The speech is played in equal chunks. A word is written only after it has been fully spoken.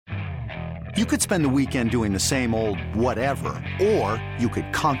You could spend the weekend doing the same old whatever, or you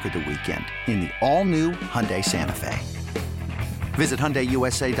could conquer the weekend in the all-new Hyundai Santa Fe. Visit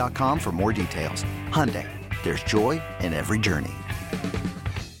HyundaiUSA.com for more details. Hyundai, there's joy in every journey.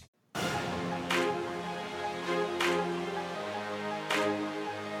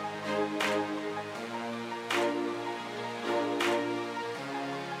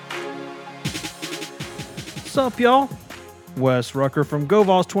 What's up, y'all? Wes Rucker from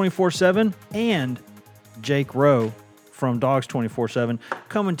GoVols 24/7 and Jake Rowe from Dogs 24/7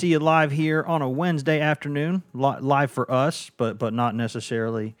 coming to you live here on a Wednesday afternoon. Live for us, but not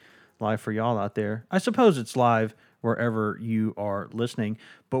necessarily live for y'all out there. I suppose it's live wherever you are listening,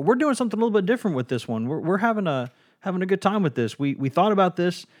 but we're doing something a little bit different with this one. We're having a good time with this. We thought about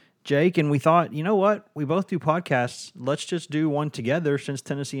this, Jake, and we thought, you know what? We both do podcasts. Let's just do one together since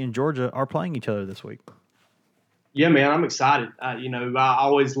Tennessee and Georgia are playing each other this week. Yeah, man, I'm excited. I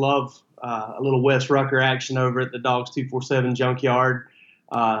always love a little Wes Rucker action over at the Dogs 247 Junkyard,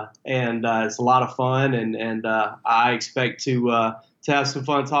 and it's a lot of fun. And I expect to have some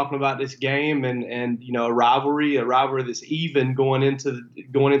fun talking about this game and a rivalry that's even going into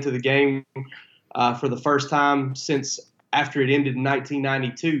the game for the first time since after it ended in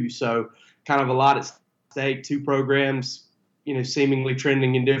 1992. So kind of a lot at stake. Two programs, seemingly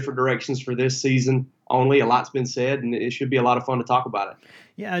trending in different directions for this season. Only a lot's been said, and it should be a lot of fun to talk about it.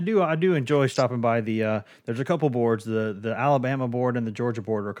 Yeah, I do enjoy stopping by the. There's a couple boards, the Alabama board and the Georgia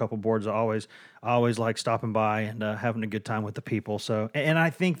board are a couple boards I always like stopping by and having a good time with the people. So, and I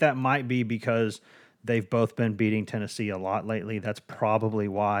think that might be because they've both been beating Tennessee a lot lately. That's probably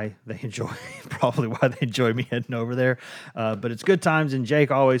why they enjoy me heading over there. But it's good times, and Jake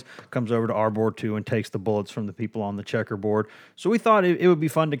always comes over to our board too and takes the bullets from the people on the checkerboard. So we thought it would be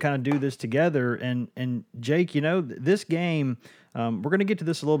fun to kind of do this together. And Jake, this game, we're going to get to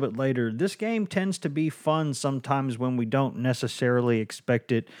this a little bit later. This game tends to be fun sometimes when we don't necessarily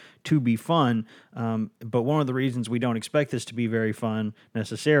expect it to be fun. But one of the reasons we don't expect this to be very fun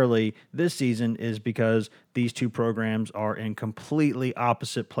necessarily this season is because these two programs are in completely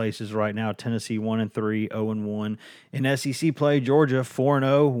opposite places right now. Tennessee 1-3, 0-1 in SEC play. Georgia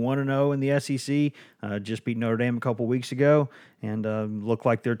 4-0, 1-0 in the SEC. Just beat Notre Dame a couple weeks ago, and look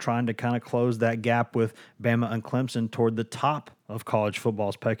like they're trying to kind of close that gap with Bama and Clemson toward the top of college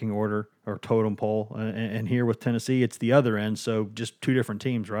football's pecking order or totem pole. And here with Tennessee, it's the other end. So just two different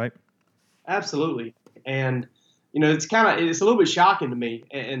teams, right? Absolutely. And, it's a little bit shocking to me.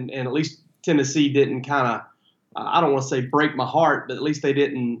 And at least Tennessee didn't kind of, I don't want to say break my heart, but at least they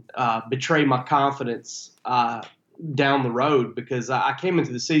didn't betray my confidence down the road, because I came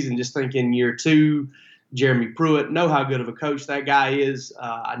into the season just thinking year two, Jeremy Pruitt, know how good of a coach that guy is.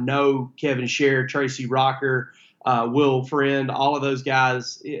 I know Kevin Sherr, Tracy Rocker, Will Friend, all of those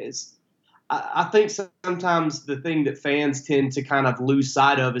guys. I think sometimes the thing that fans tend to kind of lose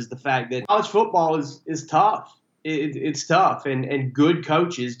sight of is the fact that college football is tough. It's tough, and good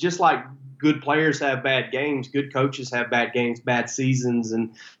coaches, just like good players have bad games, good coaches have bad games, bad seasons,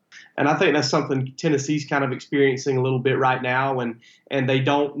 and I think that's something Tennessee's kind of experiencing a little bit right now, and they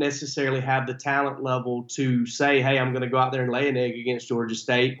don't necessarily have the talent level to say, hey, I'm going to go out there and lay an egg against Georgia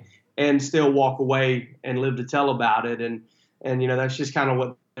State and still walk away and live to tell about it. And that's just kind of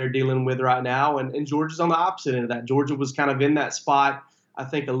what they're dealing with right now. And Georgia's on the opposite end of that. Georgia was kind of in that spot, I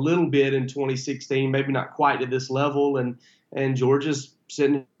think, a little bit in 2016, maybe not quite to this level. And Georgia's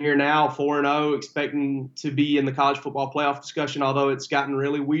sitting here now 4-0, expecting to be in the college football playoff discussion, although it's gotten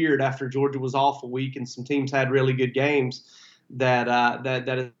really weird after Georgia was off a week and some teams had really good games that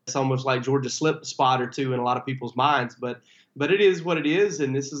it's almost like Georgia slipped a spot or two in a lot of people's minds. But it is what it is,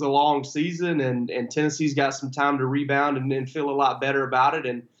 and this is a long season, and Tennessee's got some time to rebound and feel a lot better about it,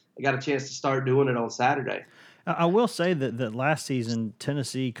 and they got a chance to start doing it on Saturday. I will say that last season,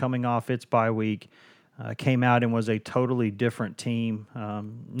 Tennessee, coming off its bye week, came out and was a totally different team.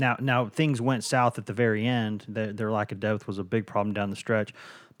 Now things went south at the very end. Their lack of depth was a big problem down the stretch.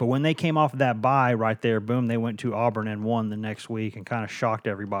 But when they came off of that bye right there, boom, they went to Auburn and won the next week and kind of shocked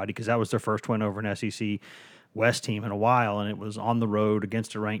everybody because that was their first win over an SEC West team in a while, and it was on the road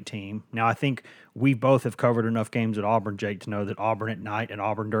against a ranked team. Now, I think we both have covered enough games at Auburn, Jake, to know that Auburn at night and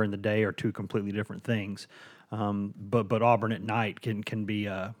Auburn during the day are two completely different things. But Auburn at night can be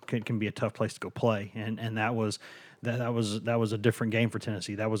a tough place to go play, and that was a different game for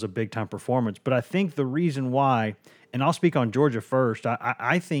Tennessee. That was a big time performance. But I think the reason why, and I'll speak on Georgia first.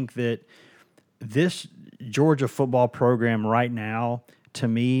 I think that this Georgia football program right now, to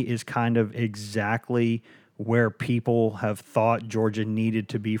me, is kind of exactly where people have thought Georgia needed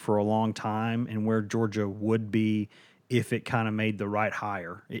to be for a long time and where Georgia would be if it kind of made the right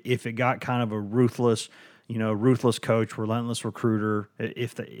hire, if it got kind of a ruthless coach, relentless recruiter.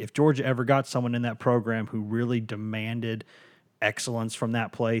 If Georgia ever got someone in that program who really demanded excellence from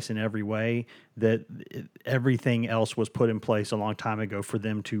that place in every way, that everything else was put in place a long time ago for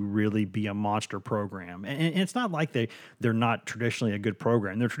them to really be a monster program. And it's not like they're not traditionally a good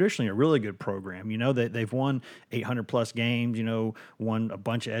program. They're traditionally a really good program. They've won 800 plus games, won a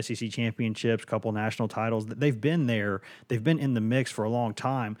bunch of SEC championships, a couple national titles. They've been there. They've been in the mix for a long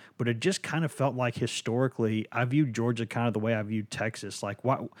time, but it just kind of felt like historically I viewed Georgia kind of the way I viewed Texas. Like,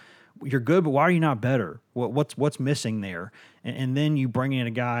 why? You're good, but why are you not better? What's missing there? And then you bring in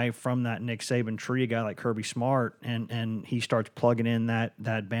a guy from that Nick Saban tree, a guy like Kirby Smart, and he starts plugging in that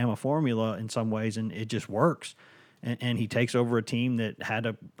Bama formula in some ways, and it just works. And he takes over a team that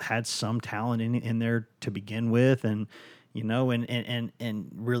had some talent in there to begin with, and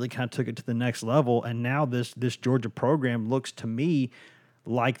really kind of took it to the next level. And now this Georgia program looks to me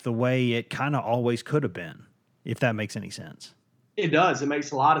like the way it kind of always could have been, if that makes any sense. It does. It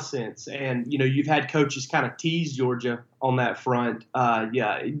makes a lot of sense. And, you've had coaches kind of tease Georgia on that front.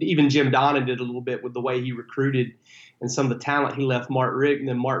 Even Jim Donnan did a little bit with the way he recruited and some of the talent he left Mark Richt. And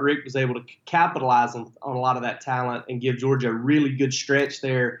then Mark Richt was able to capitalize on a lot of that talent and give Georgia a really good stretch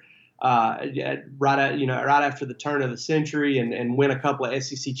there right after the turn of the century and win a couple of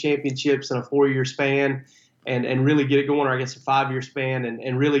SEC championships in a 4-year span and really get it going, or I guess a 5-year span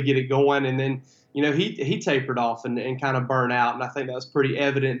and really get it going. And then, he tapered off and kind of burned out. And I think that was pretty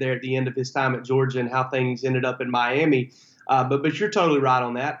evident there at the end of his time at Georgia and how things ended up in Miami. But you're totally right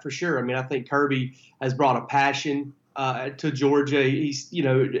on that for sure. I mean, I think Kirby has brought a passion to Georgia. He's,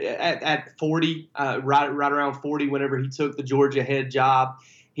 at 40, right around 40, whenever he took the Georgia head job,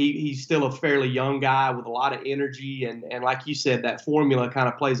 he's still a fairly young guy with a lot of energy. And like you said, that formula kind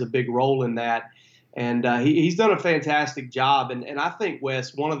of plays a big role in that. And he's done a fantastic job. And I think,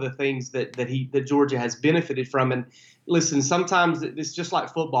 Wes, one of the things that Georgia has benefited from, and listen, sometimes it's just like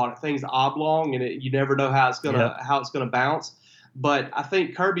football, things oblong, and you never know how it's gonna bounce. But I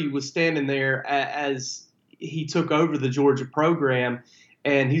think Kirby was standing there as he took over the Georgia program,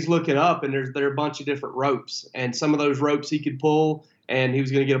 and he's looking up, and there are a bunch of different ropes, and some of those ropes he could pull, and he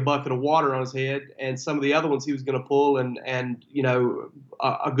was going to get a bucket of water on his head, and some of the other ones he was going to pull, and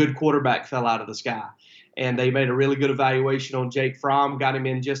a good quarterback fell out of the sky. And they made a really good evaluation on Jake Fromm, got him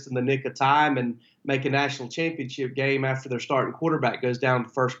in just in the nick of time, and make a national championship game after their starting quarterback goes down in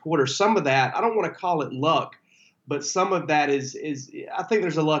the first quarter. Some of that, I don't want to call it luck, but some of that is I think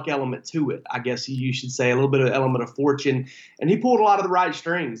there's a luck element to it, I guess you should say, a little bit of element of fortune. And he pulled a lot of the right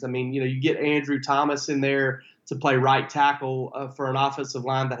strings. I mean, you get Andrew Thomas in there to play right tackle for an offensive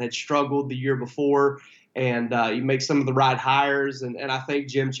line that had struggled the year before. And you make some of the right hires. And I think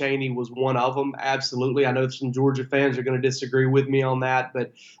Jim Chaney was one of them. Absolutely. I know some Georgia fans are going to disagree with me on that.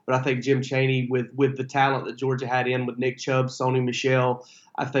 But I think Jim Chaney, with the talent that Georgia had in with Nick Chubb, Sony Michel,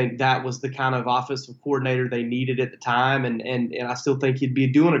 I think that was the kind of offensive coordinator they needed at the time. And I still think he'd be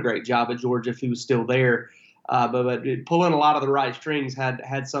doing a great job at Georgia if he was still there. But pulling a lot of the right strings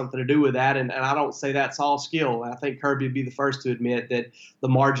had something to do with that. And I don't say that's all skill. I think Kirby would be the first to admit that the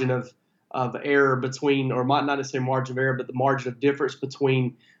margin of error between, or might not necessarily margin of error, but the margin of difference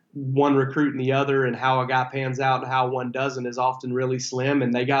between one recruit and the other and how a guy pans out and how one doesn't is often really slim.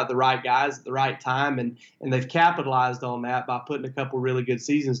 And they got the right guys at the right time, and they've capitalized on that by putting a couple really good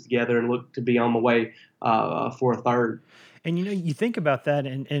seasons together and look to be on the way for a third. And, you think about that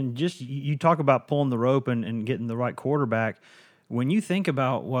and just you talk about pulling the rope and getting the right quarterback. When you think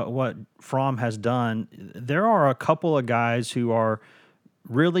about what Fromm has done, there are a couple of guys who are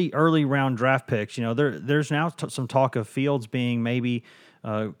really early round draft picks. There's now some talk of Fields being maybe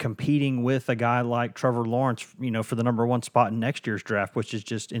competing with a guy like Trevor Lawrence, for the number one spot in next year's draft, which is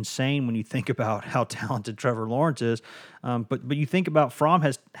just insane when you think about how talented Trevor Lawrence is. But you think about Fromm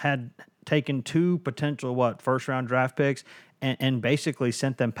had taken two potential first round draft picks and basically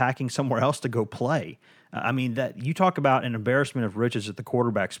sent them packing somewhere else to go play. I mean, that you talk about an embarrassment of riches at the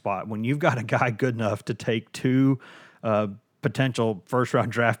quarterback spot when you've got a guy good enough to take two potential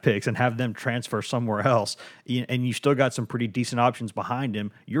first-round draft picks and have them transfer somewhere else, and you still got some pretty decent options behind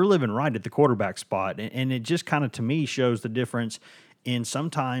him. You're living right at the quarterback spot, and it just kind of, to me, shows the difference in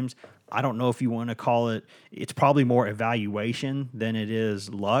sometimes, I don't know if you want to call it, it's probably more evaluation than it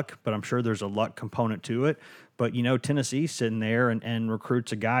is luck, but I'm sure there's a luck component to it. But, Tennessee's sitting there and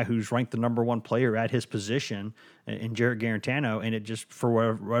recruits a guy who's ranked the number one player at his position in Jarrett Garantano, and it just,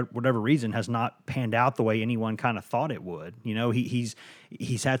 for whatever reason, has not panned out the way anyone kind of thought it would.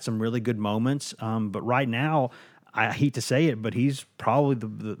 He's had some really good moments, but right now, I hate to say it, but he's probably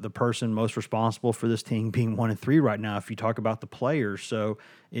the person most responsible for this team being 1-3 right now, if you talk about the players. So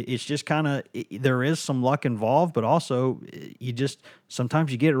it's just kind of, there is some luck involved, but also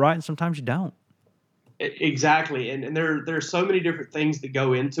sometimes you get it right and sometimes you don't. Exactly. And there's so many different things that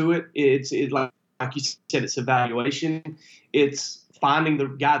go into it. It's like you said, it's evaluation. It's finding the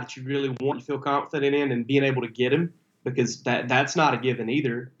guy that you really want to feel confident in and being able to get him, because that's not a given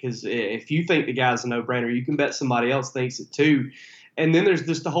either. Because if you think the guy's a no-brainer, you can bet somebody else thinks it too. And then there's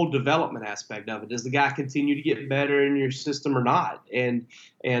just the whole development aspect of it. Does the guy continue to get better in your system or not? And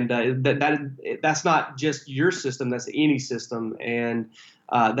that's not just your system. That's any system. And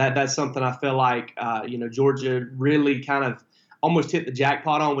that's something I feel like Georgia really kind of almost hit the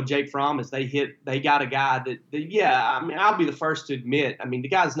jackpot on with Jake Fromm. As they got a guy that I'll be the first to admit, the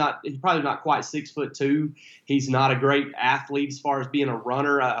guy's he's probably not quite 6'2". He's not a great athlete as far as being a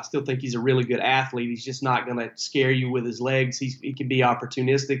runner. I still think he's a really good athlete. He's just not going to scare you with his legs. He can be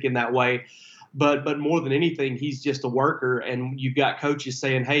opportunistic in that way. But more than anything, he's just a worker, and you've got coaches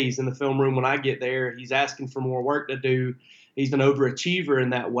saying, hey, he's in the film room when I get there. He's asking for more work to do. He's an overachiever in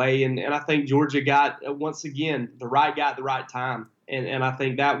that way. And I think Georgia got, once again, the right guy at the right time. And I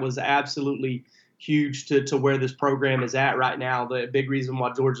think that was absolutely huge to where this program is at right now. The big reason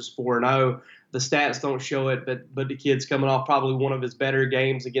why Georgia's 4-0, the stats don't show it, but the kid's coming off probably one of his better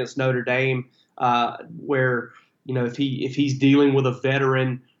games against Notre Dame, where, if he's dealing with a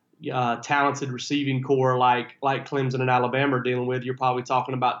veteran, talented receiving core like Clemson and Alabama are dealing with, you're probably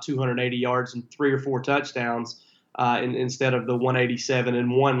talking about 280 yards and 3 or 4 touchdowns. Instead of the 187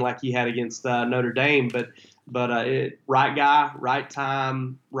 and 1 like he had against Notre Dame. But right guy, right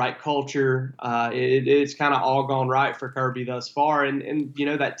time, right culture. It's kind of all gone right for Kirby thus far. And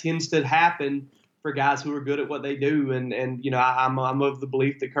that tends to happen for guys who are good at what they do. And I'm of the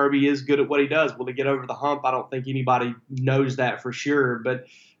belief that Kirby is good at what he does. Will he get over the hump? I don't think anybody knows that for sure. But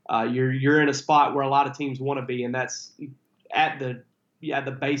you're in a spot where a lot of teams want to be, and that's at the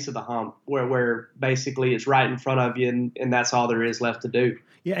base of the hump where basically it's right in front of you, and that's all there is left to do.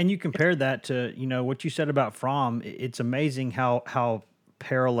 Yeah, and you compare that to, what you said about Fromm. It's amazing how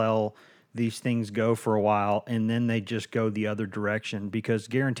parallel these things go for a while, and then they just go the other direction, because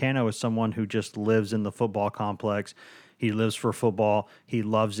Garantano is someone who just lives in the football complex. He lives for football. He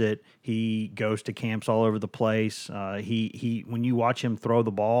loves it. He goes to camps all over the place. He when you watch him throw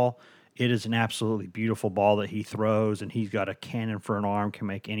the ball, it is an absolutely beautiful ball that he throws, and he's got a cannon for an arm, can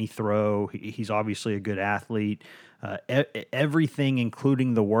make any throw. He's obviously a good athlete. Everything,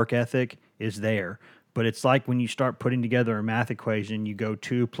 including the work ethic, is there. But it's like when you start putting together a math equation, you go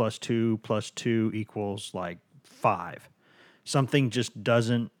 2 + 2 + 2 equals like 5. Something just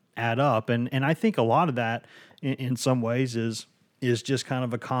doesn't add up. And I think a lot of that in some ways is just kind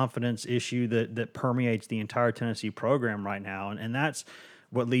of a confidence issue that permeates the entire Tennessee program right now. And that's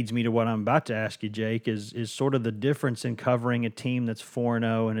what leads me to what I'm about to ask you, Jake, is sort of the difference in covering a team that's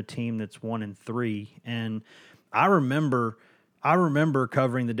 4-0 and a team that's 1-3. And I remember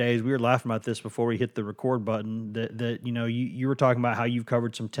covering the days, we were laughing about this before we hit the record button, that you were talking about how you've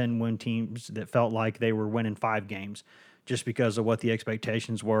covered some 10-win teams that felt like they were winning 5 games just because of what the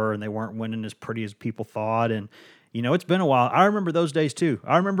expectations were, and they weren't winning as pretty as people thought. And it's been a while. I remember those days too.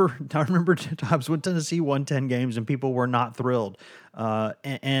 I remember times when Tennessee won 10 games and people were not thrilled.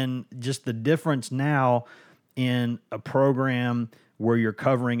 And just the difference now in a program where you're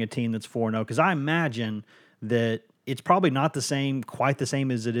covering a team that's 4-0, because I imagine that it's probably not quite the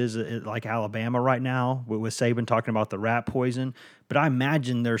same as it is like Alabama right now with Saban talking about the rat poison. But I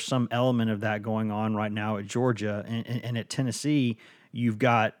imagine there's some element of that going on right now at Georgia and at Tennessee. You've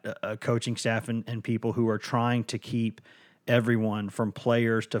got a coaching staff and people who are trying to keep everyone from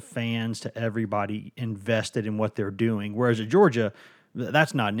players to fans to everybody invested in what they're doing. Whereas at Georgia,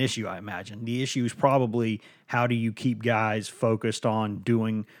 that's not an issue, I imagine. The issue is probably how do you keep guys focused on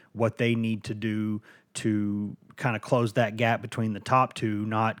doing what they need to do to kind of close that gap between the top two,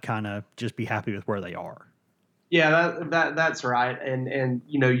 not kind of just be happy with where they are. Yeah, that's right. And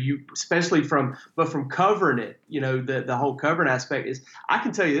you especially from covering it, the whole covering aspect is, I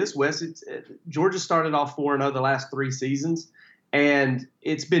can tell you this, Wes, Georgia started off 4-0 the last 3 seasons, and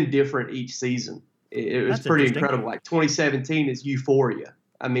it's been different each season. It was pretty incredible. Like 2017 is euphoria.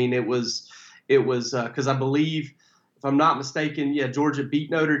 It was because I believe, if I'm not mistaken, Georgia beat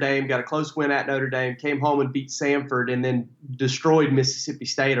Notre Dame, got a close win at Notre Dame, came home and beat Samford, and then destroyed Mississippi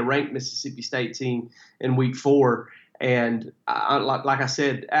State, a ranked Mississippi State team, in week 4. And like I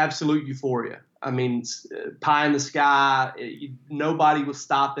said, absolute euphoria. Pie in the sky. Nobody was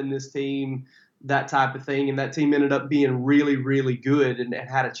stopping this team, that type of thing. And that team ended up being really, really good and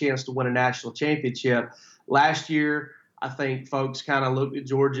had a chance to win a national championship. last year, I think folks kind of looked at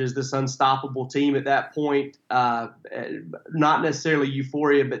Georgia as this unstoppable team at that point. Not necessarily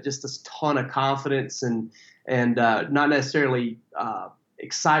euphoria, but just a ton of confidence and not necessarily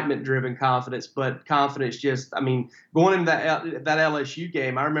excitement-driven confidence, but confidence. Just, I mean, going into that LSU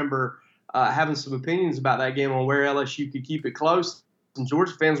game, I remember having some opinions about that game on where LSU could keep it close, and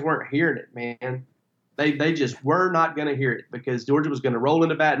Georgia fans weren't hearing it, man. They just were not going to hear it because Georgia was going to roll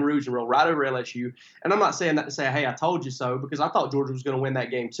into Baton Rouge and roll right over LSU. And I'm not saying that to say, hey, I told you so, because I thought Georgia was going to win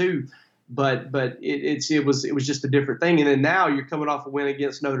that game too. But it was just a different thing. And then now you're coming off a win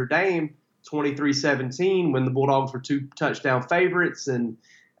against Notre Dame, 23-17, when the Bulldogs were 2 touchdown favorites, and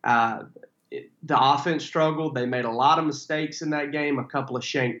the offense struggled. They made a lot of mistakes in that game, a couple of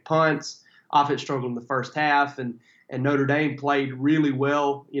shanked punts. Offense struggled in the first half, and Notre Dame played really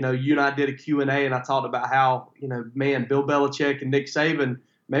well. You know, you and I did a Q&A, and I talked about how, man, Bill Belichick and Nick Saban,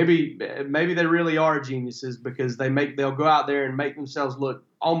 maybe they really are geniuses, because they'll go out there and make themselves look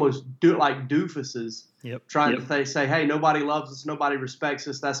almost like doofuses. Yep. Trying to say, hey, nobody loves us, nobody respects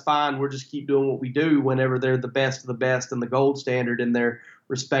us. That's fine. We'll just keep doing what we do whenever they're the best of the best and the gold standard in their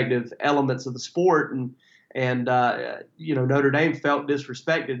respective elements of the sport. And Notre Dame felt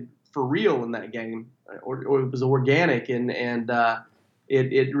disrespected for real in that game, or it was organic, and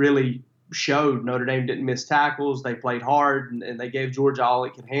it really showed. Notre Dame didn't miss tackles. They played hard, and they gave Georgia all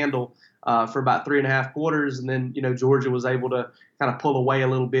it could handle for about 3.5 quarters. And then, Georgia was able to kind of pull away a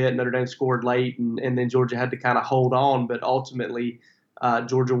little bit. Notre Dame scored late, and then Georgia had to kind of hold on. But ultimately,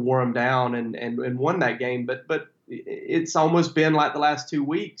 Georgia wore them down and won that game. But it's almost been like the last 2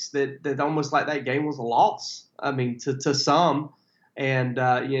 weeks that almost like that game was a loss. I mean, to some. And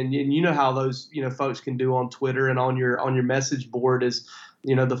you know how those folks can do on Twitter and on your message board is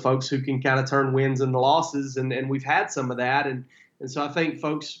the folks who can kind of turn wins into losses, and we've had some of that, and so I think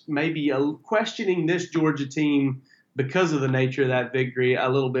folks may be questioning this Georgia team because of the nature of that victory a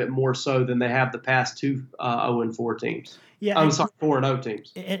little bit more so than they have the past 2 0-4 teams. Yeah, I'm sorry, 4-0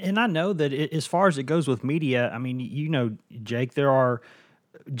 teams. And I know that as far as it goes with media, I mean, Jake, there are.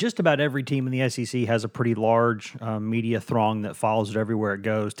 Just about every team in the SEC has a pretty large media throng that follows it everywhere it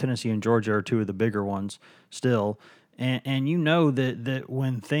goes. Tennessee and Georgia are 2 of the bigger ones still. And that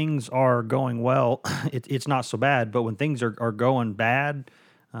when things are going well, it's not so bad. But when things are going bad,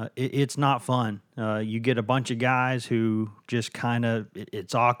 it's not fun. You get a bunch of guys who just kind of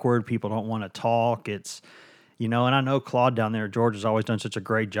it's awkward. People don't want to talk. And I know Claude down there at Georgia's always done such a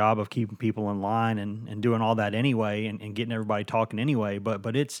great job of keeping people in line and doing all that anyway and getting everybody talking anyway.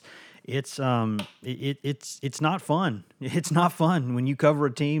 But it's not fun. It's not fun when you cover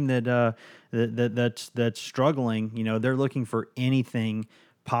a team that's struggling. They're looking for anything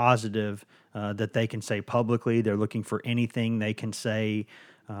positive that they can say publicly. They're looking for anything they can say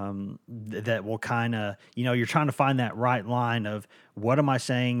that will kind of, you're trying to find that right line of what am I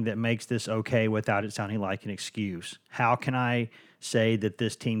saying that makes this okay without it sounding like an excuse? How can I say that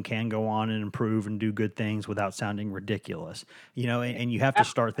this team can go on and improve and do good things without sounding ridiculous? And you have to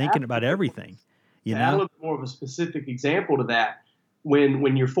start thinking about everything. I look more of a specific example to that.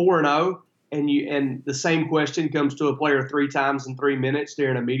 When you're 4-0 and the same question comes to a player 3 times in 3 minutes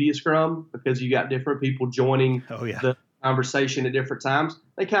during a media scrum because you got different people joining the conversation at different times,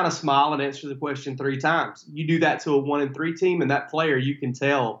 they kind of smile and answer the question 3 times. You do that to a 1-3 team, and that player, you can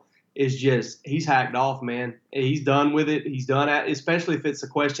tell, is just, he's hacked off, man. He's done with it. He's done at, especially if it's a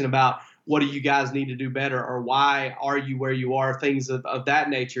question about what do you guys need to do better, or why are you where you are, things of that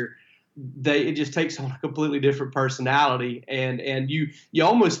nature. It just takes on a completely different personality, and you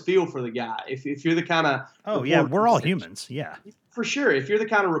almost feel for the guy. If you're the kind of we're all humans, for sure. If you're the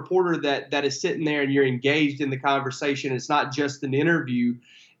kind of reporter that is sitting there and you're engaged in the conversation, it's not just an interview,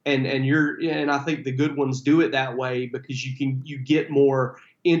 and I think the good ones do it that way because you get more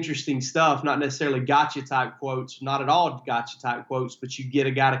interesting stuff, not necessarily gotcha type quotes, not at all gotcha type quotes, but you get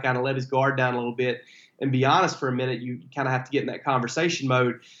a guy to kind of let his guard down a little bit and be honest for a minute. You kind of have to get in that conversation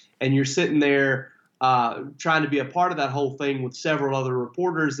mode. And you're sitting there trying to be a part of that whole thing with several other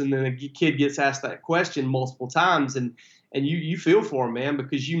reporters, and then a kid gets asked that question multiple times, and you feel for them, man,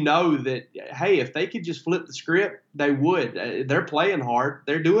 because you know that, hey, if they could just flip the script, they would. They're playing hard.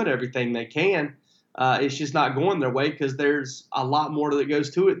 They're doing everything they can. It's just not going their way because there's a lot more that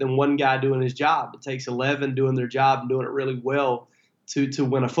goes to it than one guy doing his job. It takes 11 doing their job and doing it really well to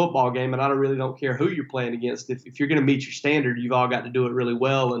win a football game, and I really don't care who you're playing against. If you're going to meet your standard, you've all got to do it really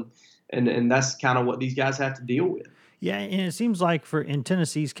well, and that's kind of what these guys have to deal with. Yeah, and it seems like in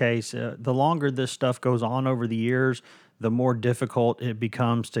Tennessee's case, the longer this stuff goes on over the years, the more difficult it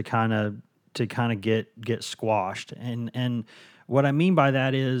becomes to kind of get squashed. And what I mean by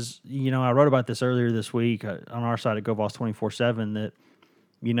that is, I wrote about this earlier this week on our site at GoVols 24/7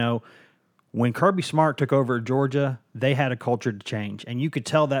 that, when Kirby Smart took over at Georgia, they had a culture to change. And you could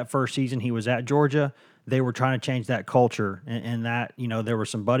tell that first season he was at Georgia, they were trying to change that culture. And that, there were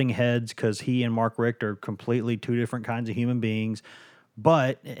some butting heads because he and Mark Richt are completely two different kinds of human beings.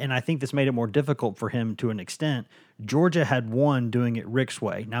 But, and I think this made it more difficult for him to an extent, Georgia had won doing it Richt's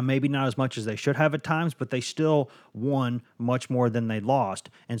way. Now, maybe not as much as they should have at times, but they still won much more than they lost.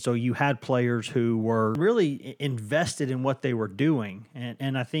 And so you had players who were really invested in what they were doing.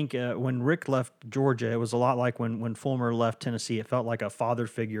 And I think when Richt left Georgia, it was a lot like when Fulmer left Tennessee. It felt like a father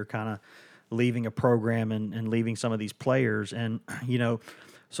figure kind of leaving a program and leaving some of these players. And,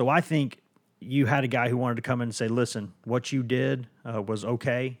 so I think you had a guy who wanted to come in and say, listen, what you did was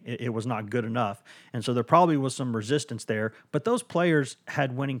okay. It was not good enough. And so there probably was some resistance there. But those players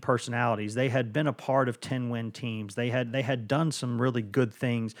had winning personalities. They had been a part of 10-win teams. They had done some really good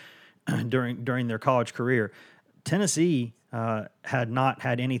things during their college career. Tennessee had not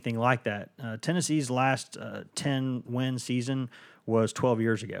had anything like that. Tennessee's last 10-win season was 12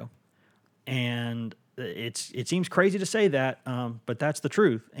 years ago. And it seems crazy to say that, but that's the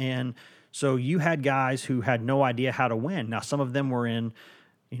truth. And so you had guys who had no idea how to win. Now, some of them were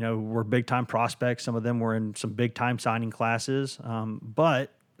were big-time prospects. Some of them were in some big-time signing classes,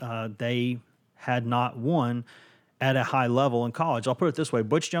 but they had not won at a high level in college. I'll put it this way.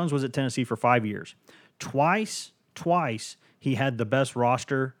 Butch Jones was at Tennessee for 5 years. Twice, he had the best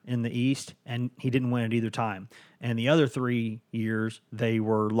roster in the East, and he didn't win it either time. And the other 3 years, they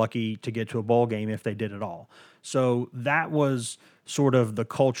were lucky to get to a bowl game if they did at all. So that was sort of the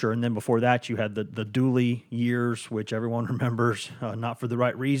culture. And then before that, you had the Dooley years, which everyone remembers, not for the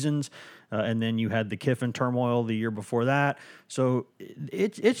right reasons. And then you had the Kiffin turmoil the year before that. So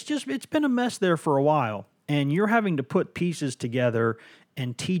it's been a mess there for a while. And you're having to put pieces together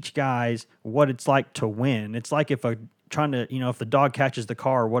and teach guys what it's like to win. It's like if the dog catches the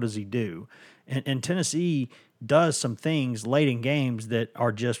car, what does he do? And Tennessee does some things late in games that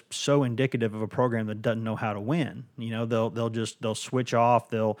are just so indicative of a program that doesn't know how to win. They'll switch off.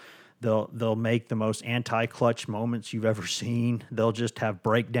 They'll make the most anti-clutch moments you've ever seen. They'll just have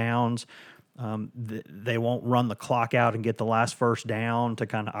breakdowns. They won't run the clock out and get the last first down to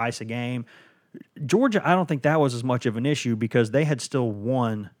kind of ice a game. Georgia, I don't think that was as much of an issue because they had still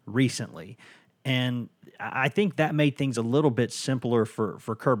won recently. And I think that made things a little bit simpler for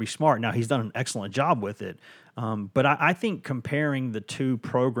Kirby Smart. Now, he's done an excellent job with it. But I think comparing the two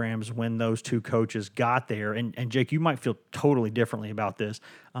programs when those two coaches got there, and Jake, you might feel totally differently about this,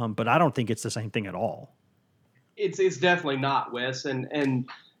 but I don't think it's the same thing at all. It's definitely not, Wes. And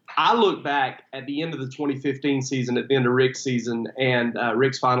I look back at the end of the 2015 season, at the end of Richt's season and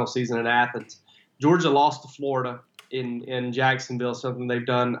Richt's final season in Athens. Georgia lost to Florida in Jacksonville, something they've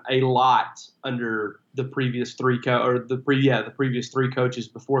done a lot under the previous three coaches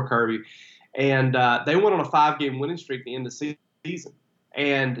before Kirby. And they went on a 5-game winning streak at the end of the season.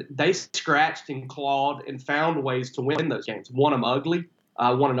 And they scratched and clawed and found ways to win those games. Won them ugly.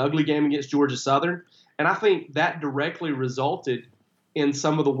 Won an ugly game against Georgia Southern. And I think that directly resulted in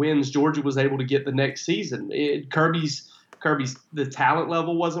some of the wins Georgia was able to get the next season. Kirby's the talent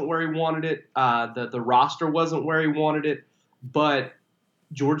level wasn't where he wanted it. The roster wasn't where he wanted it. But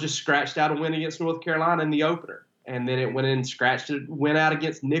Georgia scratched out a win against North Carolina in the opener. And then it went in and went out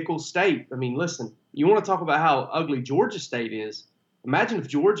against Nicholls State. I mean, listen, you want to talk about how ugly Georgia State is. Imagine if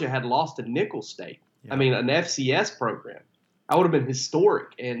Georgia had lost to Nicholls State. Yeah. I mean, an FCS program. That would have been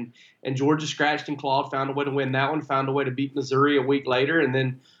historic. And Georgia scratched and clawed, found a way to win that one, found a way to beat Missouri a week later, and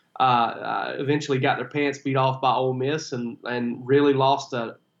then eventually got their pants beat off by Ole Miss and really lost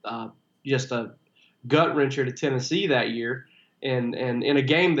just a gut-wrencher to Tennessee that year. And in a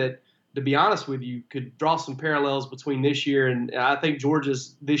game that, to be honest with you, could draw some parallels between this year. And I think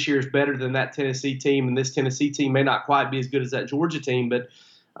Georgia's this year is better than that Tennessee team. And this Tennessee team may not quite be as good as that Georgia team. But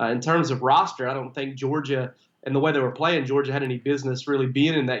in terms of roster, I don't think Georgia and the way they were playing, Georgia had any business really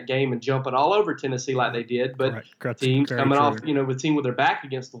being in that game and jumping all over Tennessee like they did. But teams coming off, with a team with their back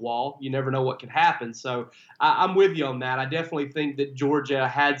against the wall, you never know what can happen. So I'm with you on that. I definitely think that Georgia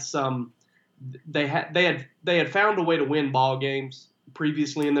had some – they had found a way to win ball games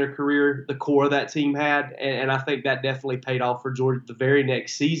previously in their career, the core of that team had, and I think that definitely paid off for Georgia the very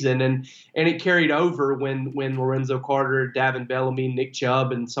next season, and it carried over when Lorenzo Carter, Davin Bellamy, Nick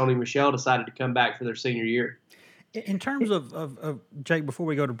Chubb, and Sony Michel decided to come back for their senior year. In terms of Jake, before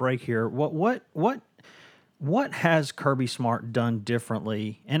we go to break here, what has Kirby Smart done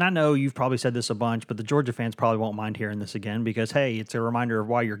differently? And I know you've probably said this a bunch, but the Georgia fans probably won't mind hearing this again because, hey, it's a reminder of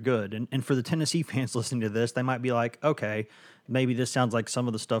why you're good. And for the Tennessee fans listening to this, they might be like, okay, maybe this sounds like some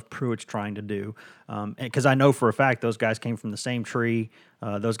of the stuff Pruitt's trying to do. Because I know for a fact those guys came from the same tree.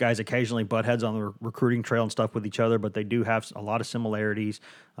 Those guys occasionally butt heads on the recruiting trail and stuff with each other, but they do have a lot of similarities.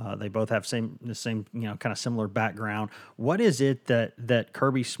 They both have the same kind of similar background. What is it that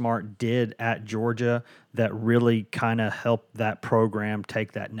Kirby Smart did at Georgia that really kind of helped that program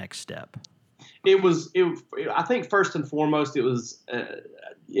take that next step? I think first and foremost, it was,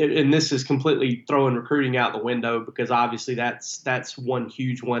 and this is completely throwing recruiting out the window because obviously that's one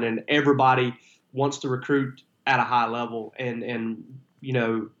huge one, and everybody wants to recruit at a high level, and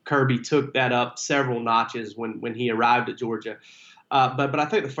Kirby took that up several notches when he arrived at Georgia. But I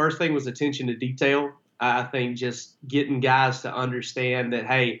think the first thing was attention to detail. I think just getting guys to understand that,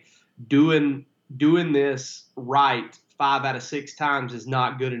 hey, doing this right 5 out of 6 times is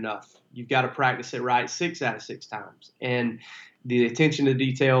not good enough. You've got to practice it right 6 out of 6 times. And the attention to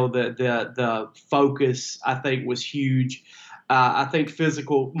detail, the focus, I think, was huge. I think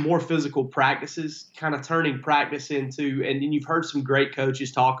more physical practices, kind of turning practice into, and you've heard some great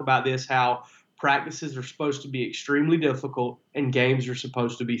coaches talk about this, how practices are supposed to be extremely difficult and games are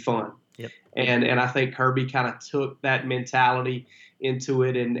supposed to be fun. Yep. And I think Kirby kind of took that mentality into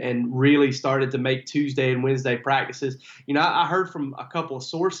it and really started to make Tuesday and Wednesday practices. I heard from a couple of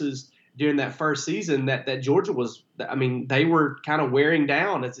sources during that first season that Georgia they were kind of wearing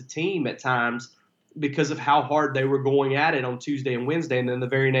down as a team at times because of how hard they were going at it on Tuesday and Wednesday. And then the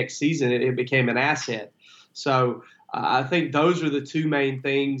very next season, it became an asset. So I think those are the two main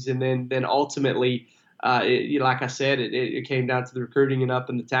things. And then ultimately, like I said, it came down to the recruiting and up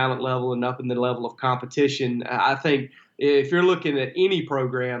in the talent level and up in the level of competition. I think if you're looking at any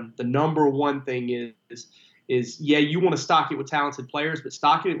program, the number one thing is you want to stock it with talented players, but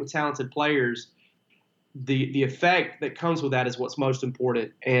stocking it with talented players, the effect that comes with that is what's most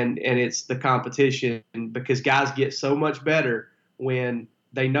important, and it's the competition, because guys get so much better when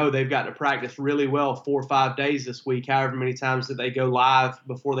they know they've got to practice really well 4 or 5 days this week, however many times that they go live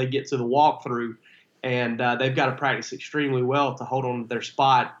before they get to the walkthrough. And they've got to practice extremely well to hold on to their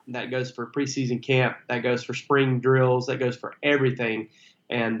spot. That goes for preseason camp. That goes for spring drills. That goes for everything.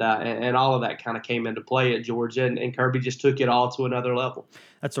 And all of that kind of came into play at Georgia, and Kirby just took it all to another level.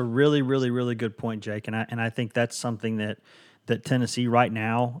 That's a really, really, really good point, Jake. And I think that's something that Tennessee right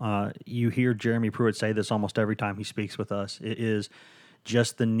now, you hear Jeremy Pruitt say this almost every time he speaks with us. It is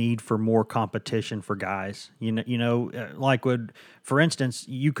just the need for more competition for guys. For instance,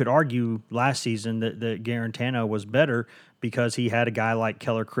 you could argue last season that Garantano was better because he had a guy like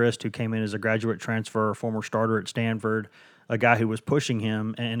Keller Christ, who came in as a graduate transfer, a former starter at Stanford, a guy who was pushing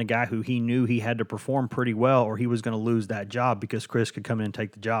him, and a guy who he knew he had to perform pretty well or he was going to lose that job because Chris could come in and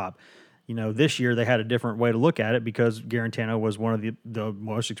take the job. This year they had a different way to look at it because Garantano was one of the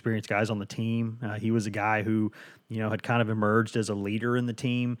most experienced guys on the team. He was a guy who, had kind of emerged as a leader in the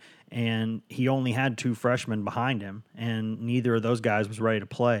team, and he only had 2 freshmen behind him, and neither of those guys was ready to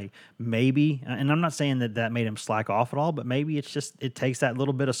play. Maybe, and I'm not saying that made him slack off at all, but maybe it's just it takes that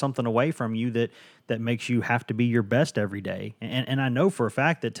little bit of something away from you that makes you have to be your best every day. And I know for a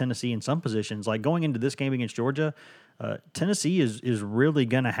fact that Tennessee in some positions, like going into this game against Georgia, Tennessee is really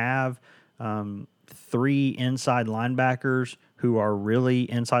going to have 3 inside linebackers who are really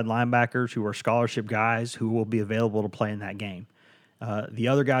inside linebackers, who are scholarship guys who will be available to play in that game. The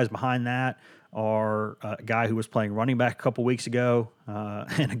other guys behind that are a guy who was playing running back a couple weeks ago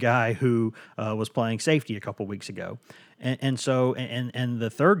and a guy who was playing safety a couple weeks ago. And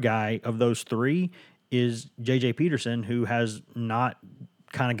the third guy of those 3 is J.J. Peterson, who has not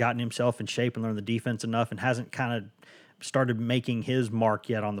kind of gotten himself in shape and learned the defense enough and hasn't kind of started making his mark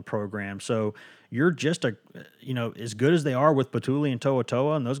yet on the program. So you're just as good as they are with Batuli and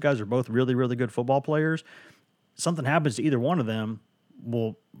Toa, and those guys are both really, really good football players. Something happens to either one of them,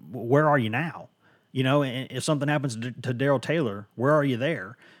 well, where are you now? And if something happens to Darrell Taylor, where are you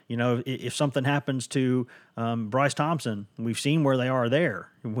there? If something happens to Bryce Thompson, we've seen where they are there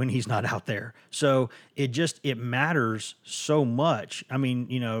when he's not out there. So it matters so much. I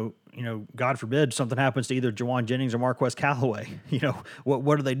mean, God forbid something happens to either Jawan Jennings or Marquez Callaway.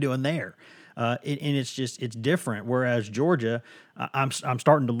 What are they doing there? And it's different. Whereas Georgia, I'm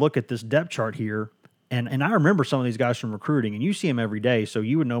starting to look at this depth chart here, and I remember some of these guys from recruiting, and you see them every day, so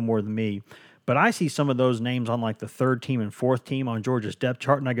you would know more than me. But I see some of those names on like the 3rd team and 4th team on Georgia's depth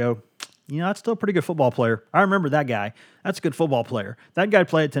chart, and I go, that's still a pretty good football player. I remember that guy. That's a good football player. That guy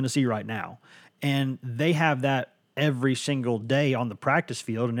played at Tennessee right now. And they have that every single day on the practice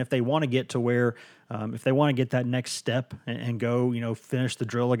field. And if they want to get to where, if they want to get that next step and go, finish the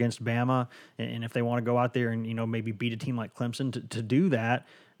drill against Bama, and if they want to go out there and, maybe beat a team like Clemson to do that,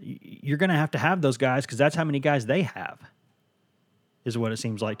 you're going to have those guys because that's how many guys they have. is what it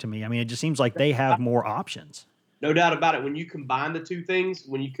seems like to me. I mean, it just seems like they have more options. No doubt about it. When you combine the two things,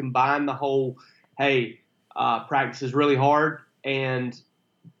 when you combine the whole, hey, practice is really hard, and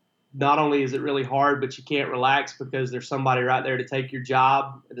not only is it really hard, but you can't relax because there's somebody right there to take your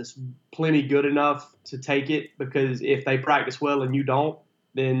job that's plenty good enough to take it, because if they practice well and you don't,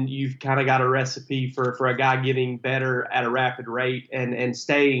 then you've kind of got a recipe for a guy getting better at a rapid rate and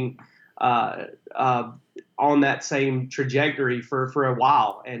staying on that same trajectory for a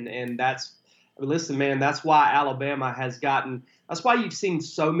while. And that's, listen, man, that's why Alabama has gotten – that's why you've seen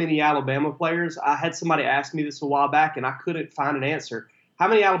so many Alabama players. I had somebody ask me this a while back, and I couldn't find an answer. How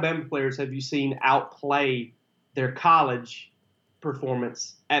many Alabama players have you seen outplay their college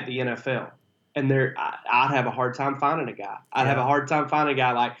performance at the NFL? And I'd have a hard time finding a guy. I'd have a hard time finding a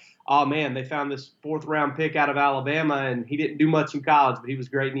guy like, oh, man, they found this 4th-round pick out of Alabama, and he didn't do much in college, but he was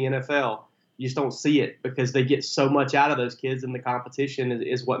great in the NFL. You just don't see it because they get so much out of those kids, and the competition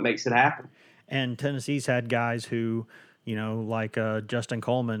is what makes it happen. And Tennessee's had guys who – like Justin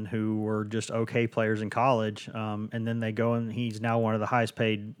Coleman, who were just okay players in college, and then they go and he's now one of the highest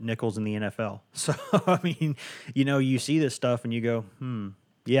paid nickels in the NFL. So, I mean, you see this stuff and you go,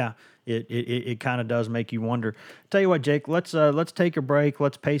 yeah, it kind of does make you wonder. Tell you what, Jake, let's take a break.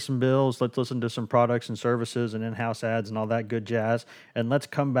 Let's pay some bills. Let's listen to some products and services and in-house ads and all that good jazz. And let's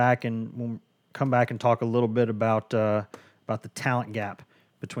come back and talk a little bit about the talent gap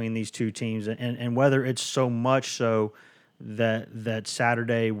between these two teams and whether it's so much so that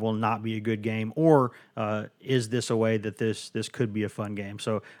Saturday will not be a good game, or is this a way that this could be a fun game?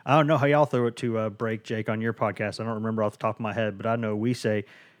 So I don't know how y'all throw it to break, Jake, on your podcast. I don't remember off the top of my head, but I know we say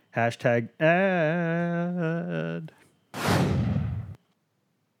 #ad.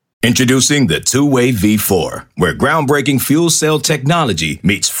 Introducing the Two-Way V4, where groundbreaking fuel cell technology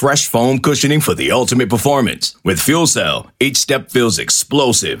meets fresh foam cushioning for the ultimate performance. With Fuel Cell, each step feels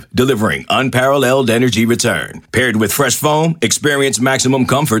explosive, delivering unparalleled energy return. Paired with fresh foam, experience maximum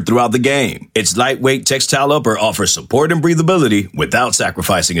comfort throughout the game. Its lightweight textile upper offers support and breathability without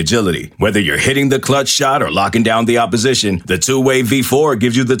sacrificing agility. Whether you're hitting the clutch shot or locking down the opposition, the Two-Way V4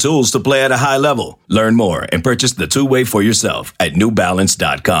 gives you the tools to play at a high level. Learn more and purchase the Two-Way for yourself at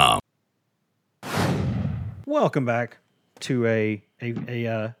newbalance.com. Welcome back to a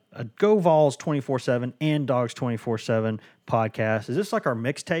Go Vols 24/7 and Dogs 24/7 podcast. Is this like our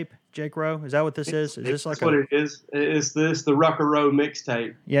mixtape, Jake Rowe? Is that what this is? Is this like what it is? Is this the Rucker Row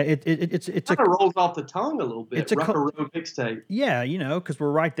mixtape? Yeah, it's kind of rolls off the tongue a little bit. It's a Rucker Row mixtape. Yeah, because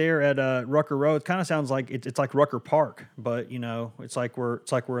we're right there at Rucker Row. It kind of sounds like it's like Rucker Park, but it's like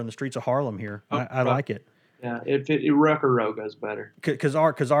we're in the streets of Harlem here. I like it. Yeah, Rucker Row goes better because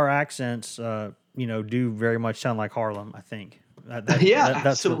our accents. Do very much sound like Harlem, I think. That's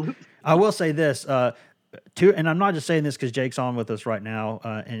absolutely. I will say this, and I'm not just saying this because Jake's on with us right now,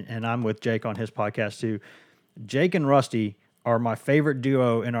 and I'm with Jake on his podcast too. Jake and Rusty are my favorite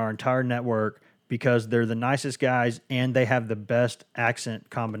duo in our entire network because they're the nicest guys and they have the best accent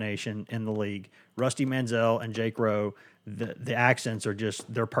combination in the league. Rusty Manziel and Jake Rowe, the accents are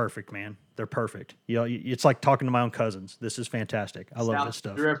they're perfect, man. They're perfect. It's like talking to my own cousins. This is fantastic. I love this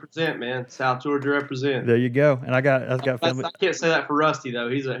stuff. South Georgia represent, man. South Georgia represent. There you go. And I got family. I can't say that for Rusty though.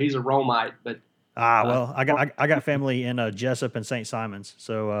 He's a Romite, but well, I got family in Jessup and St. Simons,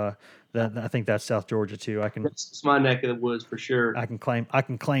 so I think that's South Georgia too. It's my neck of the woods for sure. I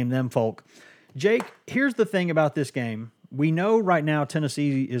can claim them folk. Jake, here's the thing about this game. We know right now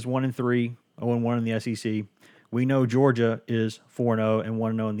Tennessee is 1-3, 0-1 in the SEC. We know Georgia is 4-0 and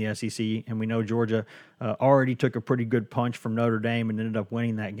 1-0 in the SEC, and we know Georgia already took a pretty good punch from Notre Dame and ended up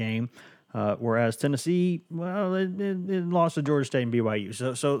winning that game. Whereas Tennessee, well, it lost to Georgia State and BYU.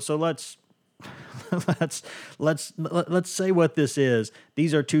 So let's say what this is.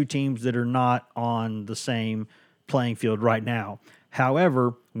 These are two teams that are not on the same playing field right now.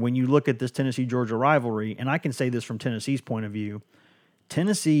 However, when you look at this Tennessee-Georgia rivalry, and I can say this from Tennessee's point of view,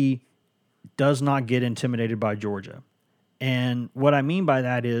 Tennessee does not get intimidated by Georgia. And what I mean by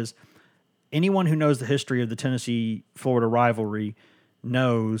that is anyone who knows the history of the Tennessee-Florida rivalry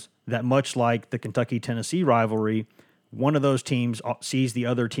knows that much like the Kentucky-Tennessee rivalry, one of those teams sees the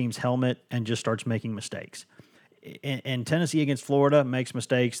other team's helmet and just starts making mistakes. And Tennessee against Florida makes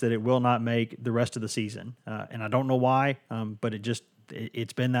mistakes that it will not make the rest of the season. And I don't know why, but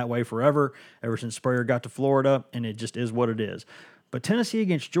it's been that way forever, ever since Spurrier got to Florida, and it just is what it is. But Tennessee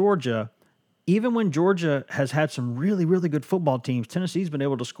against Georgia, even when Georgia has had some really, really good football teams, Tennessee's been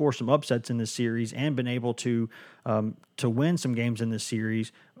able to score some upsets in this series and been able to win some games in this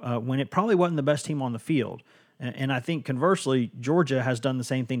series when it probably wasn't the best team on the field. And I think conversely, Georgia has done the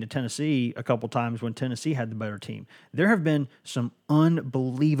same thing to Tennessee a couple times when Tennessee had the better team. There have been some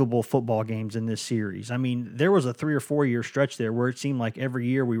unbelievable football games in this series. I mean, there was a 3 or 4 year stretch there where it seemed like every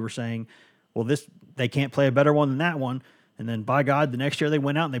year we were saying, well, they can't play a better one than that one. And then, by God, the next year they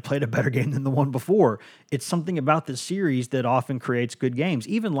went out and they played a better game than the one before. It's something about this series that often creates good games.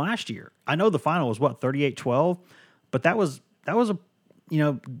 Even last year, I know the final was 38-12, but that was a,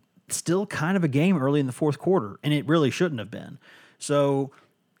 still kind of a game early in the fourth quarter, and it really shouldn't have been. So,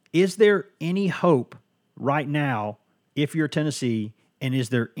 is there any hope right now if you're Tennessee, and is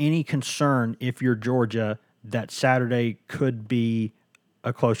there any concern if you're Georgia that Saturday could be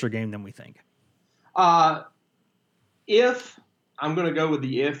a closer game than we think? If I'm going to go with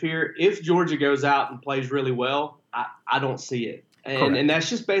the if here, if Georgia goes out and plays really well, I don't see it. And that's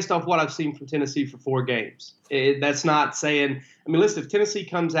just based off what I've seen from Tennessee for 4 games. That's not saying – I mean, listen, if Tennessee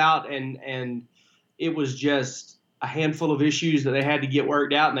comes out and it was just a handful of issues that they had to get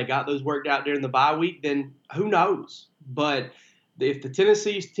worked out and they got those worked out during the bye week, then who knows? But if the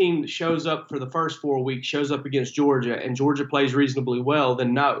Tennessee team that shows up for the first 4 weeks shows up against Georgia and Georgia plays reasonably well,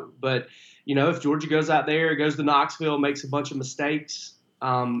 then no. But – if Georgia goes out there, goes to Knoxville, makes a bunch of mistakes,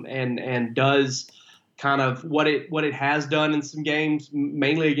 and does kind of what it has done in some games,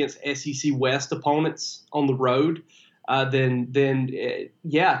 mainly against SEC West opponents on the road, then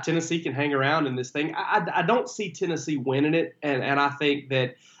Tennessee can hang around in this thing. I don't see Tennessee winning it, and I think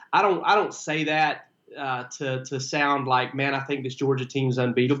that I don't say that to sound like, man, I think this Georgia team's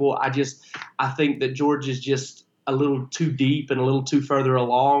unbeatable. I think that Georgia's just a little too deep and a little too further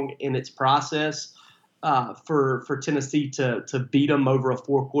along in its process for Tennessee to beat them over a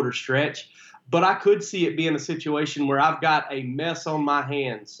 4-quarter stretch. But I could see it being a situation where I've got a mess on my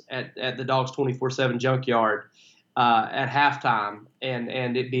hands at the Dogs 24/7 Junkyard at halftime,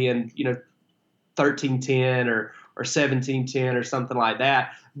 and it being 13-10 or 17-10 or something like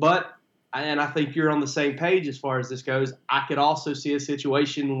that. But and I think you're on the same page as far as this goes. I could also see a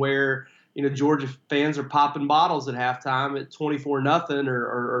situation where Georgia fans are popping bottles at halftime at 24-0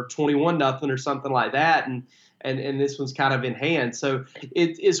 or 21-0 or something like that, and this one's kind of in hand. So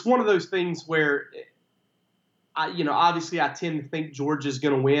it's one of those things where, obviously I tend to think Georgia's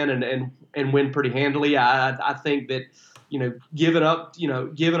going to win and win pretty handily. I think that giving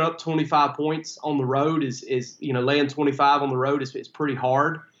up 25 points on the road is laying 25 on the road is pretty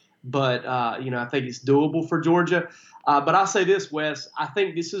hard, but I think it's doable for Georgia. But I'll say this, Wes, I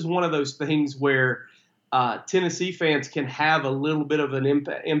think this is one of those things where Tennessee fans can have a little bit of an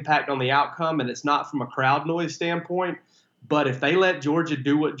impact on the outcome, and it's not from a crowd noise standpoint. But if they let Georgia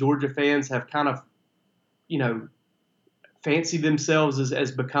do what Georgia fans have kind of, fancied themselves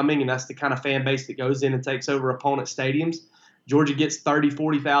as becoming, and that's the kind of fan base that goes in and takes over opponent stadiums, Georgia gets 30,000,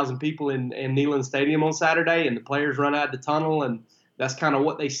 40,000 people in Neyland Stadium on Saturday, and the players run out of the tunnel, and that's kind of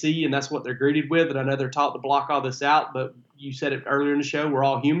what they see, and that's what they're greeted with. And I know they're taught to block all this out, but you said it earlier in the show, we're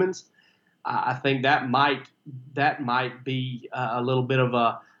all humans. I think that might be a little bit of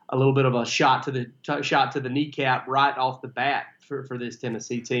a shot to the kneecap right off the bat for this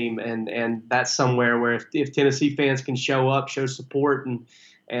Tennessee team, and that's somewhere where if Tennessee fans can show up, show support,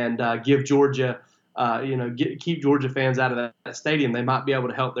 and give Georgia, keep Georgia fans out of that stadium, they might be able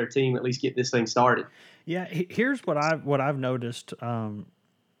to help their team at least get this thing started. Yeah, here's what I've noticed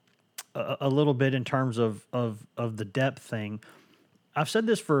a little bit in terms of the depth thing. I've said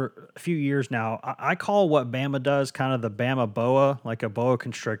this for a few years now. I call what Bama does kind of the Bama boa, like a boa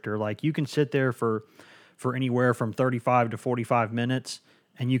constrictor. Like you can sit there for anywhere from 35 to 45 minutes,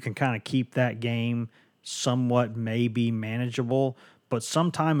 and you can kind of keep that game somewhat maybe manageable. But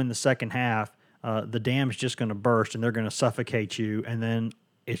sometime in the second half, the dam's just going to burst, and they're going to suffocate you, and then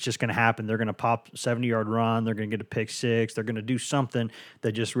it's just going to happen. They're going to pop a 70-yard run. They're going to get a pick six. They're going to do something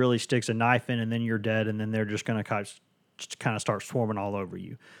that just really sticks a knife in, and then you're dead, and then they're just going to kind of start swarming all over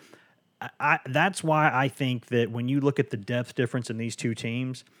you. That's why I think that when you look at the depth difference in these two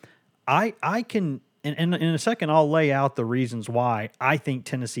teams, I can – and in a second I'll lay out the reasons why I think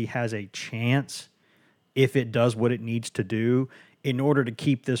Tennessee has a chance if it does what it needs to do in order to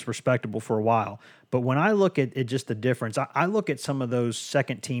keep this respectable for a while. But when I look at it, just the difference, I look at some of those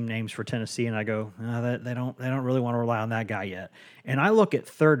second-team names for Tennessee, and I go, they don't really want to rely on that guy yet. And I look at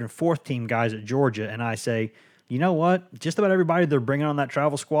third- and fourth-team guys at Georgia, and I say, you know what? Just about everybody they're bringing on that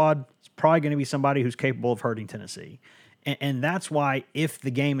travel squad is probably going to be somebody who's capable of hurting Tennessee. And that's why if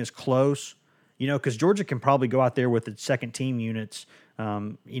the game is close, because Georgia can probably go out there with its second-team units,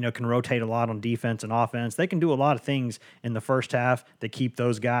 can rotate a lot on defense and offense. They can do a lot of things in the first half that keep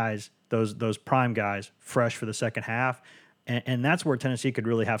those guys, those prime guys, fresh for the second half. And that's where Tennessee could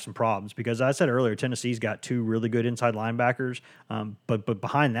really have some problems because, as I said earlier, Tennessee's got two really good inside linebackers, but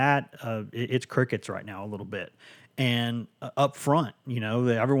behind that, it's crickets right now a little bit. And up front,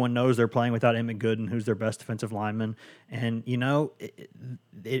 everyone knows they're playing without Emmett Gooden, who's their best defensive lineman. And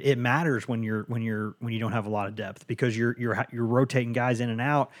it matters when you don't have a lot of depth because you're rotating guys in and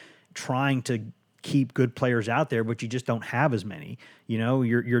out, trying to keep good players out there, but you just don't have as many.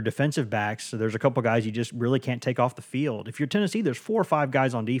 Your defensive backs, so there's a couple guys you just really can't take off the field. If you're Tennessee, there's 4 or 5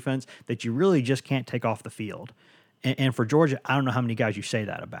 guys on defense that you really just can't take off the field. And for Georgia, I don't know how many guys you say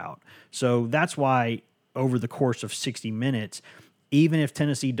that about. So that's why over the course of 60 minutes, even if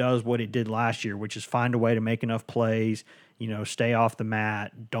Tennessee does what it did last year, which is find a way to make enough plays, stay off the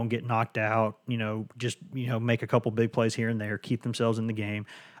mat, don't get knocked out, just make a couple big plays here and there, keep themselves in the game.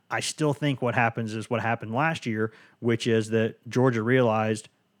 I still think what happens is what happened last year, which is that Georgia realized,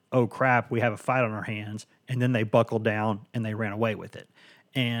 oh crap, we have a fight on our hands, and then they buckled down and they ran away with it.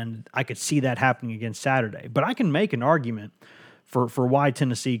 And I could see that happening again Saturday. But I can make an argument for why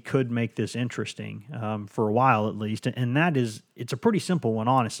Tennessee could make this interesting for a while at least, and that is it's a pretty simple one,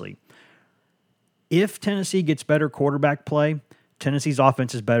 honestly. If Tennessee gets better quarterback play, Tennessee's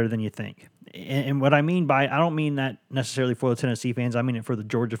offense is better than you think. And what I mean by, I don't mean that necessarily for the Tennessee fans. I mean it for the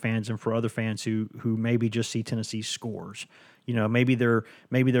Georgia fans and for other fans who maybe just see Tennessee's scores. Maybe they're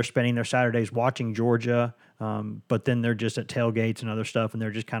spending their Saturdays watching Georgia, but then they're just at tailgates and other stuff, and they're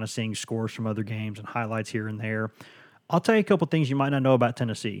just kind of seeing scores from other games and highlights here and there. I'll tell you a couple things you might not know about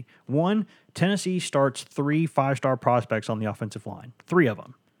Tennessee. One, Tennessee starts 3 5-star prospects on the offensive line, 3 of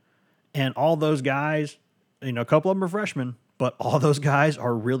them. And all those guys, a couple of them are freshmen, but all those guys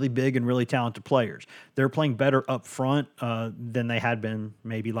are really big and really talented players. They're playing better up front than they had been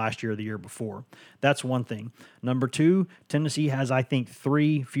maybe last year or the year before. That's one thing. Number 2, Tennessee has, I think, at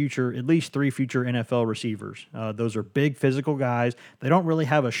least 3 future NFL receivers. Those are big physical guys. They don't really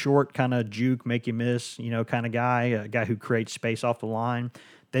have a short kind of juke, make you miss, kind of guy, a guy who creates space off the line.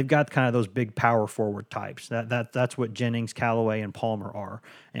 They've got kind of those big power forward types. That's what Jennings, Callaway, and Palmer are.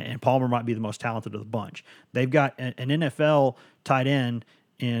 And Palmer might be the most talented of the bunch. They've got an NFL tight end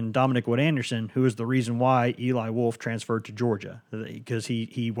in Dominic Wood-Anderson, who is the reason why Eli Wolf transferred to Georgia, because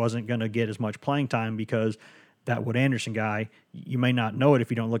he wasn't going to get as much playing time because that Wood-Anderson guy, you may not know it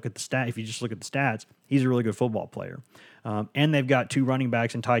if you don't look at the stat. If you just look at the stats, he's a really good football player. And they've got 2 running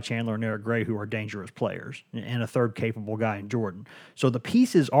backs in Ty Chandler and Eric Gray who are dangerous players, and a third capable guy in Jordan. So the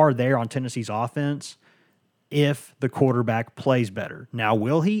pieces are there on Tennessee's offense if the quarterback plays better. Now,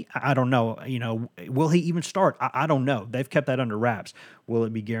 will he? I don't know. Will he even start? I don't know. They've kept that under wraps. Will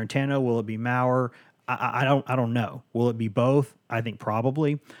it be Garantano? Will it be Maurer? I don't know. Will it be both? I think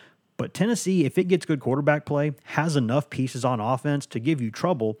probably. But Tennessee, if it gets good quarterback play, has enough pieces on offense to give you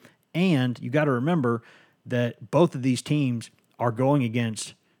trouble. And you got to remember that both of these teams are going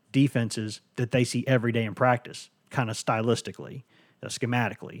against defenses that they see every day in practice, kind of stylistically,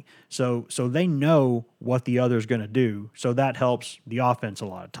 schematically. So they know what the other's going to do. So that helps the offense a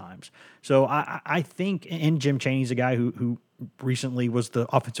lot of times. So I think, and Jim Chaney's a guy who recently was the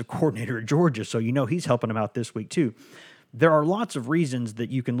offensive coordinator at Georgia, so he's helping them out this week too. There are lots of reasons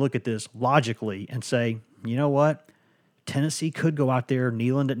that you can look at this logically and say, you know what? Tennessee could go out there,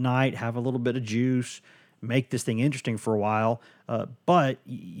 Neyland at night, have a little bit of juice, make this thing interesting for a while. But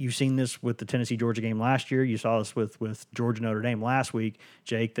you've seen this with the Tennessee-Georgia game last year. You saw this with Georgia-Notre Dame last week,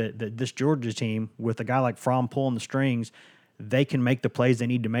 Jake, that this Georgia team, with a guy like Fromm pulling the strings, they can make the plays they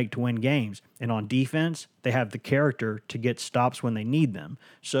need to make to win games. And on defense, they have the character to get stops when they need them.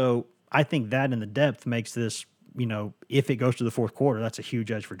 So I think that in the depth makes this, if it goes to the fourth quarter, that's a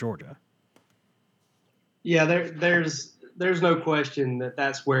huge edge for Georgia. Yeah, there's no question that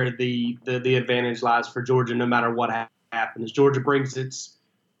that's where the advantage lies for Georgia, no matter what happens. Georgia brings its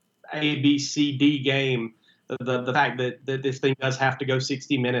A, B, C, D game. The fact that this thing does have to go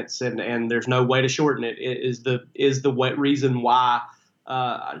 60 minutes and there's no way to shorten it is the reason why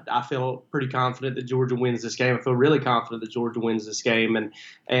I feel pretty confident that Georgia wins this game. I feel really confident that Georgia wins this game, and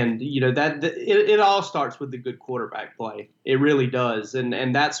it all starts with the good quarterback play. It really does,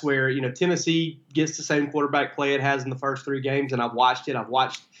 and that's where Tennessee gets the same quarterback play it has in the first 3 games, and I've watched it. I've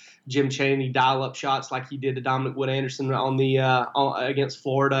watched Jim Chaney dial up shots like he did to Dominic Wood-Anderson on the against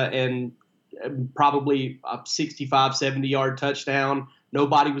Florida, and probably a 65, 70-yard touchdown.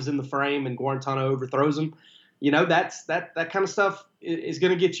 Nobody was in the frame, and Guarantano overthrows him. That kind of stuff is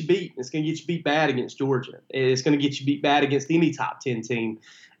going to get you beat. It's going to get you beat bad against Georgia. It's going to get you beat bad against any top 10 team.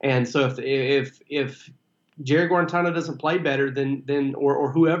 And so if Jerry Guarantano doesn't play better than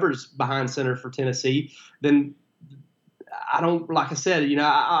or whoever's behind center for Tennessee, then I don't, like I said,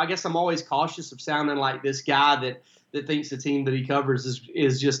 I guess I'm always cautious of sounding like this guy that thinks the team that he covers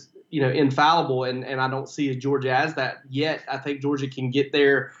is just, infallible. And I don't see Georgia as that yet. I think Georgia can get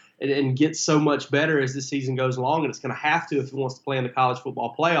there and get so much better as this season goes along. And it's going to have to if it wants to play in the college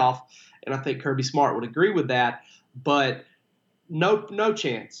football playoff. And I think Kirby Smart would agree with that. But no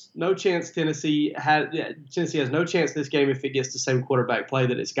chance. No chance Tennessee has no chance this game if it gets the same quarterback play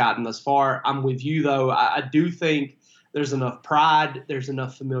that it's gotten thus far. I'm with you, though. I do think there's enough pride. There's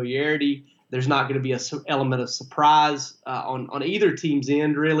enough familiarity. There's not going to be an element of surprise on either team's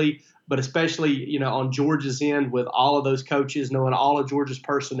end, really, but especially, on Georgia's end with all of those coaches, knowing all of Georgia's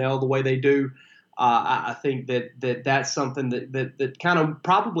personnel the way they do. I think that's something that kind of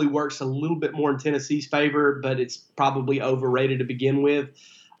probably works a little bit more in Tennessee's favor, but it's probably overrated to begin with.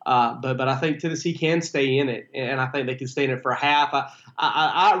 But I think Tennessee can stay in it, and I think they can stay in it for a half.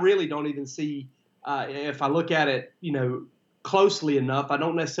 I really don't even see if I look at it, closely enough. I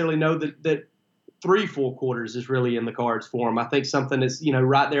don't necessarily know that 3 full quarters is really in the cards for them. I think something that's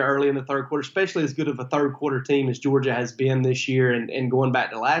right there early in the third quarter, especially as good of a third quarter team as Georgia has been this year and going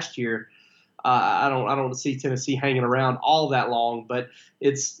back to last year. I don't see Tennessee hanging around all that long, but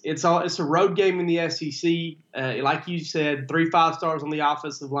it's a road game in the SEC. Like you said, 3 5-stars on the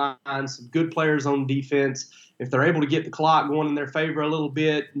offensive line, some good players on defense. If they're able to get the clock going in their favor a little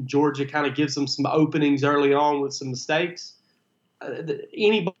bit, Georgia kind of gives them some openings early on with some mistakes.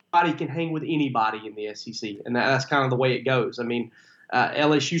 Anybody can hang with anybody in the SEC, and that's kind of the way it goes. I mean,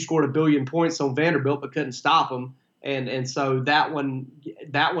 LSU scored 1 billion points on Vanderbilt but couldn't stop them. And so that one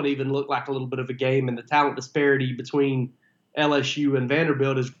even looked like a little bit of a game, and the talent disparity between LSU and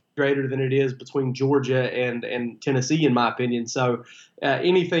Vanderbilt is greater than it is between Georgia and Tennessee, in my opinion. So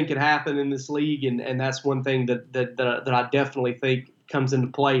anything can happen in this league, and that's one thing that I definitely think comes into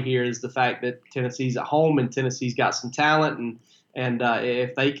play here is the fact that Tennessee's at home and Tennessee's got some talent, and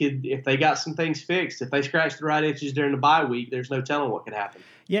if they got some things fixed, if they scratch the right itches during the bye week, there's no telling what could happen.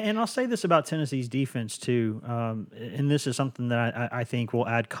 Yeah, and I'll say this about Tennessee's defense, too, and this is something that I think will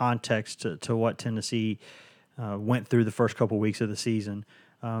add context to what Tennessee went through the first couple weeks of the season.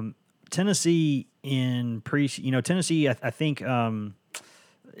 Tennessee Tennessee, I think,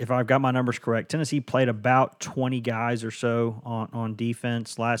 if I've got my numbers correct, Tennessee played about 20 guys or so on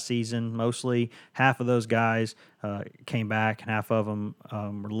defense last season. Mostly half of those guys came back, and half of them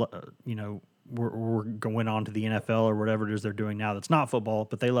were going on to the NFL or whatever it is they're doing now that's not football,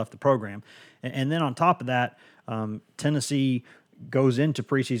 but they left the program. And then on top of that, Tennessee goes into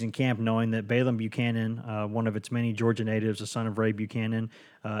preseason camp knowing that Balaam Buchanan, one of its many Georgia natives, the son of Ray Buchanan,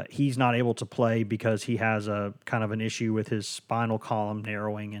 he's not able to play because he has a kind of an issue with his spinal column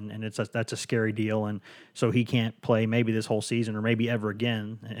narrowing, and that's a scary deal, and so he can't play maybe this whole season or maybe ever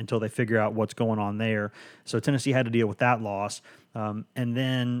again until they figure out what's going on there. So Tennessee had to deal with that loss. And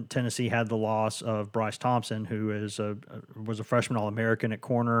then Tennessee had the loss of Bryce Thompson, who was a freshman All-American at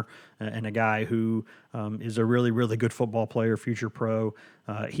corner and a guy who is a really, really good football player, future pro.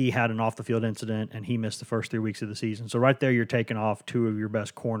 He had an off-the-field incident, and he missed the first 3 weeks of the season. So right there, you're taking off 2 of your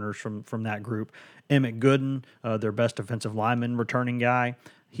best corners from that group. Emmett Gooden, their best defensive lineman returning guy,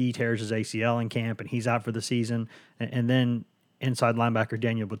 he tears his ACL in camp, and he's out for the season. And then inside linebacker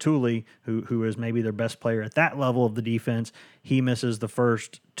Daniel Batuli, who is maybe their best player at that level of the defense, he misses the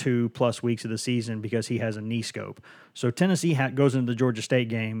first 2+ weeks of the season because he has a knee scope. So Tennessee goes into the Georgia State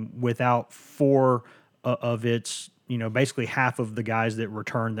game without 4 of its, basically half of the guys that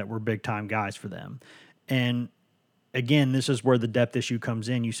returned that were big-time guys for them. And again, this is where the depth issue comes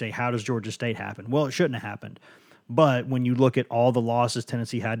in. You say, how does Georgia State happen? Well, it shouldn't have happened. But when you look at all the losses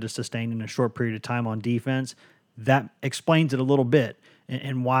Tennessee had to sustain in a short period of time on defense, that explains it a little bit.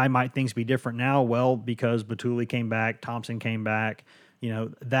 And why might things be different now? Well, because Batuli came back, Thompson came back.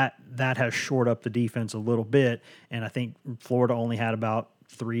 That has shored up the defense a little bit. And I think Florida only had about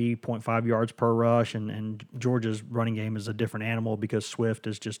 3.5 yards per rush, and Georgia's running game is a different animal because Swift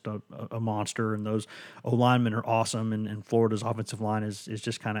is just a monster, and those O-linemen are awesome, and Florida's offensive line is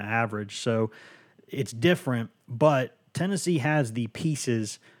just kind of average. So it's different, but Tennessee has the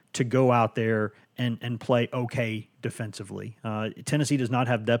pieces to go out there and play okay defensively. Tennessee does not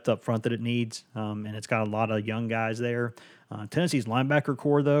have depth up front that it needs, and it's got a lot of young guys there. Tennessee's linebacker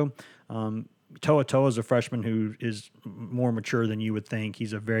core, though, Toa Toa is a freshman who is more mature than you would think.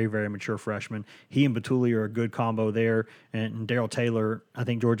 He's a very, very mature freshman. He and Batuli are a good combo there. And Darrell Taylor, I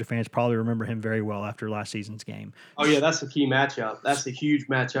think Georgia fans probably remember him very well after last season's game. Oh, yeah, that's a key matchup. That's a huge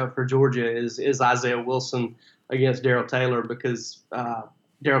matchup for Georgia is Isaiah Wilson against Darrell Taylor because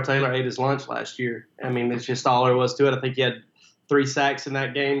Darrell Taylor ate his lunch last year. I mean, it's just all there was to it. I think he had 3 sacks in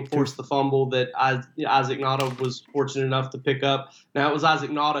that game, forced the fumble that Isaac Nauta was fortunate enough to pick up. Now, it was Isaac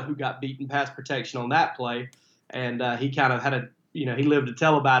Nauta who got beaten pass protection on that play, and he kind of had he lived to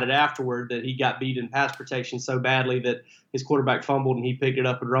tell about it afterward, that he got beat in pass protection so badly that his quarterback fumbled and he picked it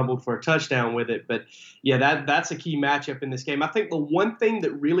up and rumbled for a touchdown with it. But yeah, that's a key matchup in this game. I think the one thing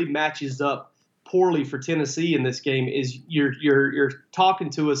that really matches up poorly for Tennessee in this game is you're talking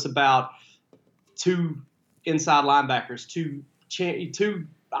to us about two inside linebackers, two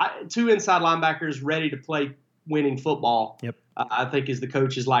inside linebackers ready to play winning football. Yep. I think, as the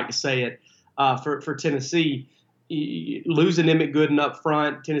coaches like to say it, for Tennessee. Losing Emmett Gooden up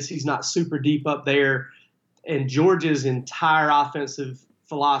front, Tennessee's not super deep up there, and Georgia's entire offensive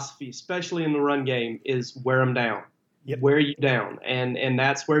philosophy, especially in the run game, is wear them down. Yep. Wear you down, and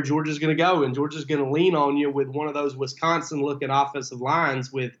that's where Georgia's going to go, and Georgia's going to lean on you with one of those Wisconsin-looking offensive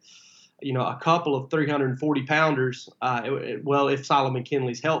lines with, a couple of 340-pounders. Well, if Solomon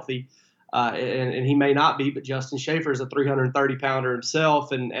Kinley's healthy, and he may not be, but Justin Schaefer is a 330-pounder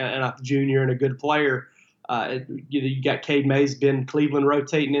himself, and a junior and a good player. You got Cade Mays, Ben Cleveland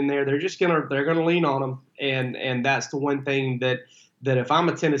rotating in there. They're gonna lean on them, and that's the one thing that if I'm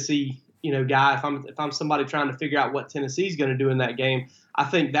a Tennessee guy, if I'm somebody trying to figure out what Tennessee's going to do in that game, I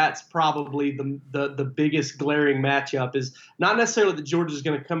think that's probably the biggest glaring matchup. Is not necessarily that Georgia's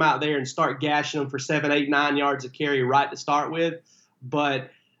going to come out there and start gashing them for 7, 8, 9 yards of carry right to start with, but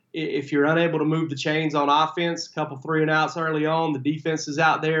if you're unable to move the chains on offense, a couple 3-and-outs early on, the defense is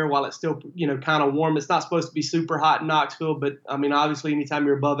out there while it's still, kind of warm. It's not supposed to be super hot in Knoxville, but I mean, obviously, anytime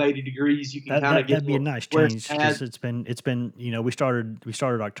you're above 80 degrees, you can kind of get. That'd be a nice change. It's been we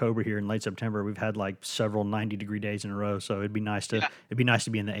started October here in late September. We've had like several 90-degree days in a row, so it'd be nice to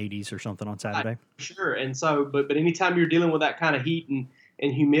be in the 80s or something on Saturday. Sure, and so, but anytime you're dealing with that kind of heat and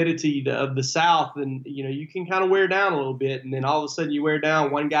humidity of the South, and you can kind of wear down a little bit, and then all of a sudden you wear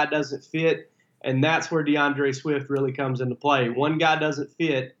down, one guy doesn't fit, and that's where DeAndre Swift really comes into play. One guy doesn't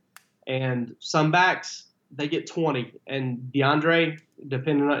fit, and some backs, they get 20, and DeAndre,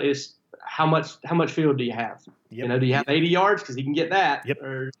 depending on how much field do you have? Yep. Do you have 80 yards, because he can get that, yep.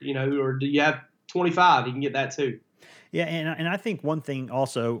 or do you have 25? He can get that too. Yeah, and I think one thing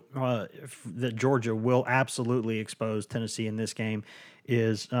also that Georgia will absolutely expose Tennessee in this game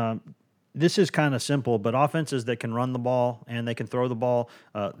is this is kind of simple, but offenses that can run the ball and they can throw the ball,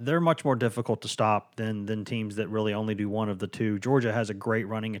 they're much more difficult to stop than teams that really only do one of the two. Georgia has a great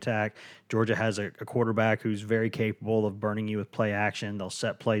running attack. Georgia has a quarterback who's very capable of burning you with play action. They'll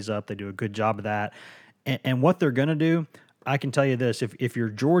set plays up. They do a good job of that. And what they're going to do, I can tell you this, if you're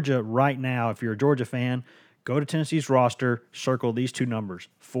Georgia right now, if you're a Georgia fan, go to Tennessee's roster, circle these two numbers,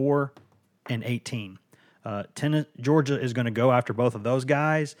 4 and 18. Georgia is going to go after both of those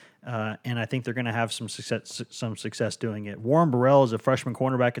guys, and I think they're going to have some success doing it. Warren Burrell is a freshman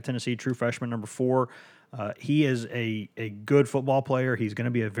cornerback at Tennessee, true freshman, number 4. He is a good football player. He's going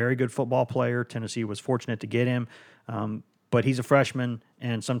to be a very good football player. Tennessee was fortunate to get him. But he's a freshman,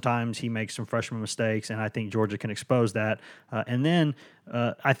 and sometimes he makes some freshman mistakes, and I think Georgia can expose that. And then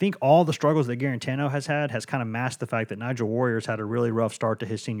I think all the struggles that Garantano has had has kind of masked the fact that Nigel Warrior's had a really rough start to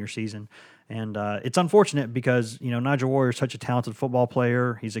his senior season. And it's unfortunate because, Nigel Warrior is such a talented football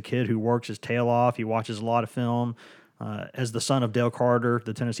player. He's a kid who works his tail off. He watches a lot of film. As the son of Dale Carter,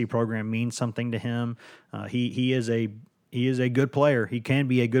 the Tennessee program means something to him. He is a good player. He can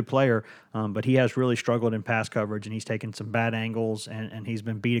be a good player, but he has really struggled in pass coverage, and he's taken some bad angles, and he's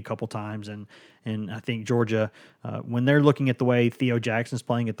been beat a couple times. And I think Georgia, when they're looking at the way Theo Jackson's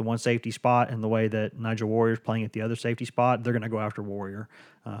playing at the one safety spot and the way that Nigel Warrior's playing at the other safety spot, they're going to go after Warrior.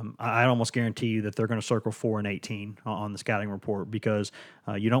 I'd almost guarantee you that they're going to circle 4 and 18 on the scouting report because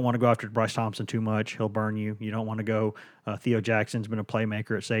you don't want to go after Bryce Thompson too much. He'll burn you. You don't want to go Theo Jackson's been a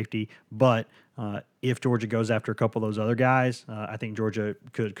playmaker at safety, but if Georgia goes after a couple of those other guys, I think Georgia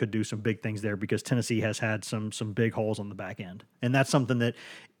could do some big things there because Tennessee has had some big holes on the back end. And that's something that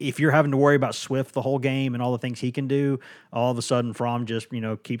if you're having to worry about Swift the whole game and all the things he can do, all of a sudden Fromm just,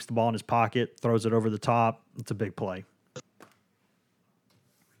 keeps the ball in his pocket, throws it over the top. It's a big play.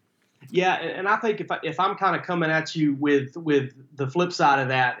 Yeah, and I think if I'm kind of coming at you with the flip side of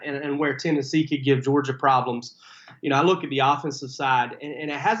that and where Tennessee could give Georgia problems, I look at the offensive side,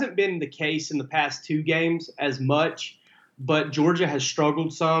 and it hasn't been the case in the past 2 games as much, but Georgia has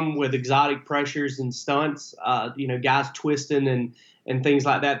struggled some with exotic pressures and stunts, guys twisting and things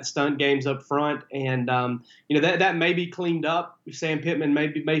like that, the stunt games up front. And, that may be cleaned up. Sam Pittman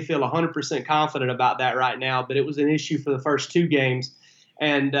may feel 100% confident about that right now, but it was an issue for the first 2 games.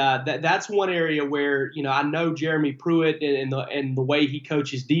 And that's one area where, I know Jeremy Pruitt and the way he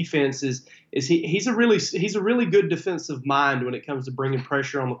coaches defense is he's a really good defensive mind when it comes to bringing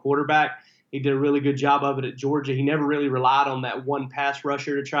pressure on the quarterback. He did a really good job of it at Georgia. He never really relied on that one pass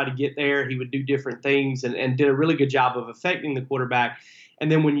rusher to try to get there. He would do different things and did a really good job of affecting the quarterback.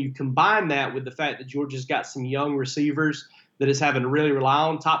 And then when you combine that with the fact that Georgia's got some young receivers that is having to really rely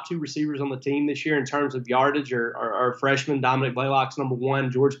on, top 2 receivers on the team this year in terms of yardage are freshmen. Dominic Blaylock's number 1,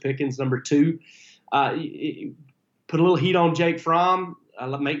 George Pickens number 2. Put a little heat on Jake Fromm,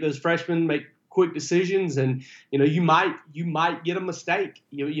 make those freshmen make quick decisions, and you might get a mistake.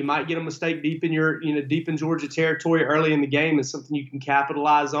 You might get a mistake deep in Georgia territory early in the game. It's something you can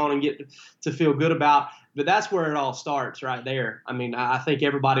capitalize on and get to feel good about. But that's where it all starts right there. I mean, I think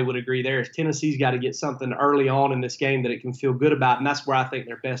everybody would agree there. Tennessee's got to get something early on in this game that it can feel good about, and that's where I think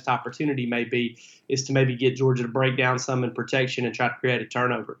their best opportunity may be, is to maybe get Georgia to break down some in protection and try to create a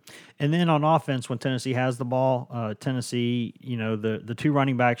turnover. And then on offense, when Tennessee has the ball, Tennessee, the 2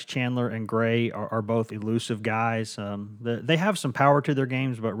 running backs, Chandler and Gray, are both elusive guys. They have some power to their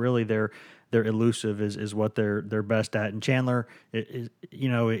games, but really they're elusive is what they're best at. And Chandler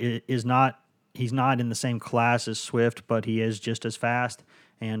is not. He's not in the same class as Swift, but he is just as fast.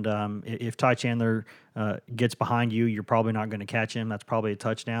 And if Ty Chandler gets behind you, you're probably not going to catch him. That's probably a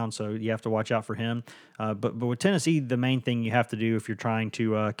touchdown, so you have to watch out for him. But with Tennessee, the main thing you have to do if you're trying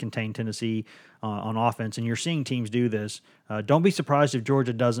to contain Tennessee on offense, and you're seeing teams do this, don't be surprised if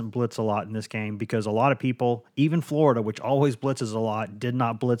Georgia doesn't blitz a lot in this game, because a lot of people, even Florida, which always blitzes a lot, did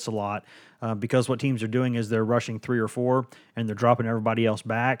not blitz a lot. Because what teams are doing is they're rushing 3 or 4 and they're dropping everybody else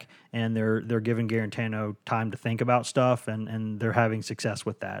back, and they're giving Garantano time to think about stuff, and they're having success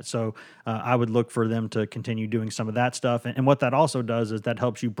with that. So I would look for them to continue doing some of that stuff. And what that also does is that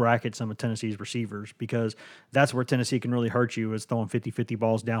helps you bracket some of Tennessee's receivers, because that's where Tennessee can really hurt you, is throwing 50-50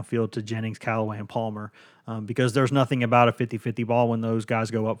 balls downfield to Jennings, Callaway, and Palmer. Because there's nothing about a 50-50 ball when those guys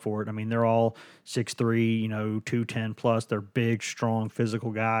go up for it. I mean, they're all 6'3", 210 plus. They're big, strong,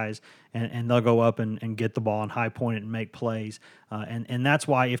 physical guys, and they'll go up and get the ball and high point it and make plays. And that's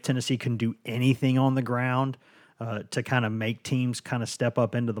why if Tennessee can do anything on the ground to kind of make teams kind of step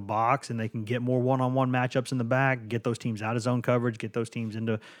up into the box, and they can get more one-on-one matchups in the back, get those teams out of zone coverage, get those teams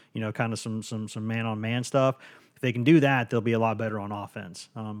into kind of some man-on-man stuff. If they can do that, they'll be a lot better on offense.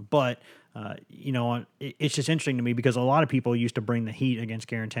 It's just interesting to me, because a lot of people used to bring the heat against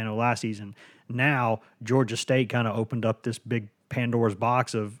Garantano last season. Now Georgia State kind of opened up this big Pandora's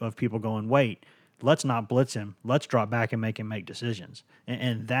box of people going, wait, let's not blitz him. Let's drop back and make him make decisions.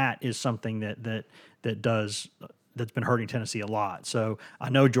 And that is something that's been hurting Tennessee a lot. So I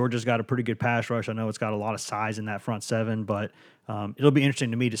know Georgia's got a pretty good pass rush. I know it's got a lot of size in that front 7, but it'll be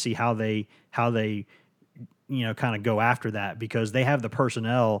interesting to me to see how they kind of go after that, because they have the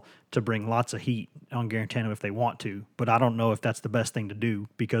personnel to bring lots of heat on Garantano if they want to. But I don't know if that's the best thing to do,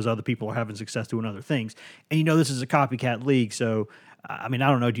 because other people are having success doing other things. And this is a copycat league, so I mean, I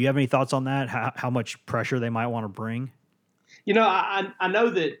don't know. Do you have any thoughts on that? How much pressure they might want to bring? I know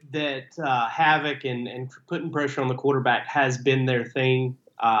that Havoc and putting pressure on the quarterback has been their thing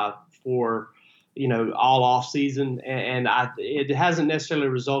for all off season, and it hasn't necessarily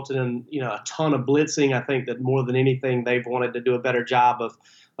resulted in a ton of blitzing. I think that more than anything, they've wanted to do a better job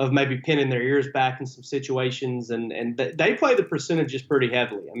of maybe pinning their ears back in some situations, and they play the percentages pretty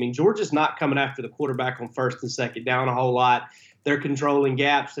heavily. I mean, Georgia's not coming after the quarterback on first and second down a whole lot. They're controlling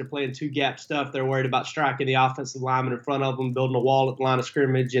gaps. They're playing 2-gap stuff. They're worried about striking the offensive lineman in front of them, building a wall at the line of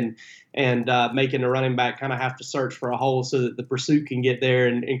scrimmage, and making the running back kind of have to search for a hole so that the pursuit can get there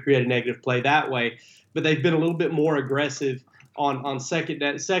and create a negative play that way. But they've been a little bit more aggressive on second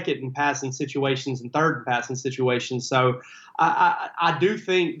and passing situations and third and passing situations. So I do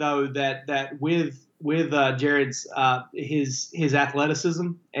think, though, that with Jared's his athleticism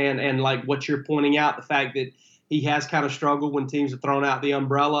and like what you're pointing out, the fact that he has kind of struggled when teams have thrown out the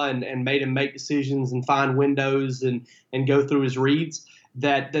umbrella and made him make decisions and find windows and go through his reads,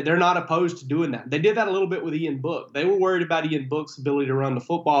 that they're not opposed to doing that. They did that a little bit with Ian Book. They were worried about Ian Book's ability to run the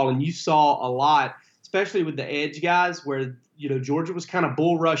football, and you saw a lot, especially with the edge guys, where Georgia was kind of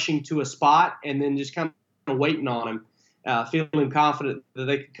bull rushing to a spot and then just kind of waiting on him, feeling confident that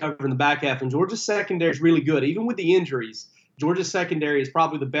they could cover in the back half. And Georgia's secondary is really good. Even with the injuries, Georgia's secondary is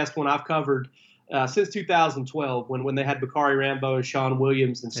probably the best one I've covered since 2012, when they had Bakari Rambo and Sean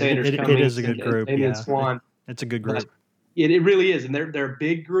Williams and Sanders Cummings. It is a good group. And Swan. It's a good group. It really is, and they're a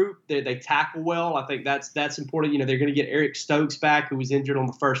big group. They tackle well. I think that's important. They're going to get Eric Stokes back, who was injured on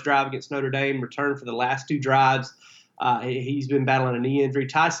the first drive against Notre Dame, returned for the last 2 drives. He's been battling a knee injury.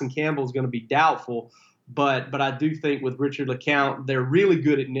 Tyson Campbell is going to be doubtful, but I do think with Richard LeCounte, they're really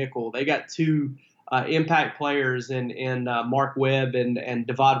good at nickel. They got two impact players in Mark Webb and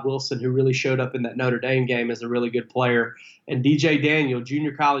Devod Wilson, who really showed up in that Notre Dame game as a really good player. And DJ Daniel,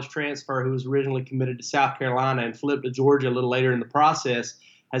 junior college transfer, who was originally committed to South Carolina and flipped to Georgia a little later in the process,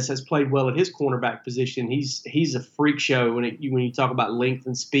 has played well at his cornerback position. He's a freak show when you talk about length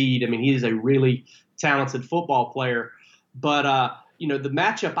and speed. I mean, he is a really talented football player. But the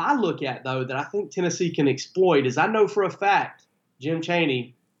matchup I look at, though, that I think Tennessee can exploit is I know for a fact Jim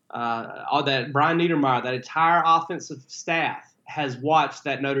Chaney, that Brian Niedermeyer, that entire offensive staff has watched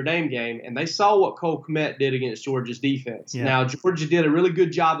that Notre Dame game, and they saw what Cole Kmet did against Georgia's defense. Yeah. Now, Georgia did a really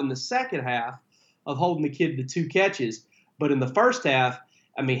good job in the second half of holding the kid to 2 catches, but in the first half,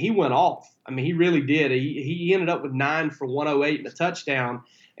 I mean, he went off. I mean, he really did. He ended up with 9 for 108 and a touchdown.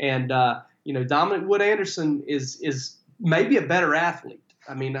 And Dominic Wood Anderson is maybe a better athlete.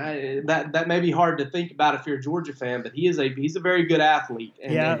 I mean, that may be hard to think about if you're a Georgia fan, but he's a very good athlete.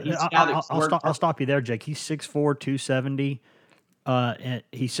 And, I'll stop you there, Jake. He's 6'4", 270. And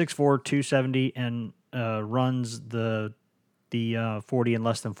he's 6'4", 270, and runs the 40 in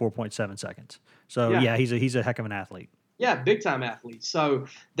less than 4.7 seconds. So he's a heck of an athlete. Yeah, big time athlete. So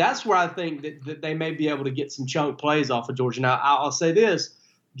that's where I think that they may be able to get some chunk plays off of Georgia. Now I'll say this: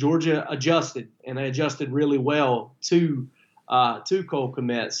 Georgia adjusted, and they adjusted really well to Cole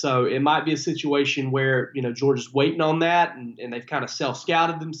Kmet. So it might be a situation where Georgia's waiting on that, and they've kind of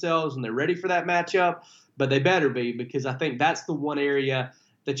self-scouted themselves, and they're ready for that matchup. But they better be, because I think that's the one area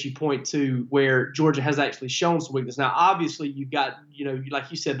that you point to where Georgia has actually shown some weakness. Now, obviously, you've got, like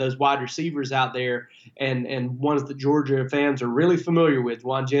you said, those wide receivers out there and ones that Georgia fans are really familiar with,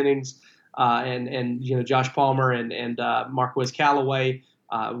 Juwan Jennings and Josh Palmer and Marquez Callaway,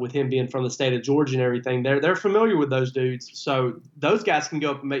 with him being from the state of Georgia and everything. They're familiar with those dudes. So those guys can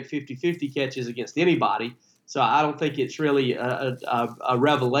go up and make 50-50 catches against anybody. So I don't think it's really a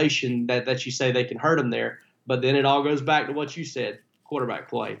revelation that you say they can hurt them there. But then it all goes back to what you said, quarterback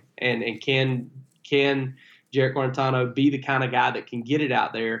play. And can Jarrett Guarantano be the kind of guy that can get it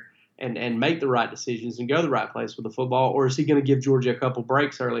out there and make the right decisions and go the right place with the football? Or is he going to give Georgia a couple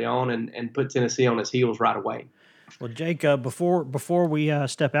breaks early on and put Tennessee on its heels right away? Well, Jake, before we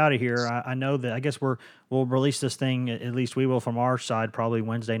step out of here, I know that I guess we'll release this thing, at least we will from our side, probably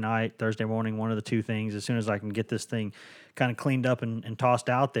Wednesday night, Thursday morning, one of the two things, as soon as I can get this thing kind of cleaned up and tossed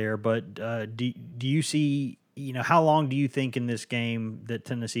out there. But do you see, how long do you think in this game that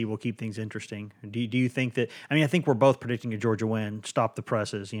Tennessee will keep things interesting? Do you think that? I mean, I think we're both predicting a Georgia win. Stop the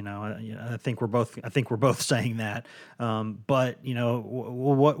presses. I think we're both saying that. But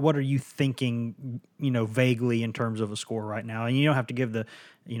what are you thinking? Vaguely in terms of a score right now, and you don't have to give the.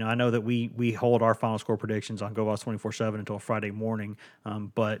 I know that we hold our final score predictions on GoVols 24/7 until Friday morning.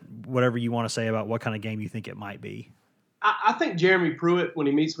 But whatever you want to say about what kind of game you think it might be. I think Jeremy Pruitt, when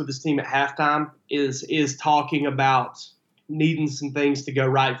he meets with his team at halftime, is talking about needing some things to go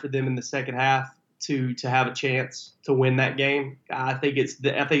right for them in the second half to have a chance to win that game. I think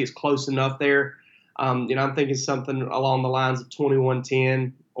it's close enough there. I'm thinking something along the lines of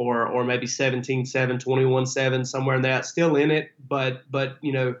 21-10 or maybe 17-7, 21-7, somewhere in that. Still in it, but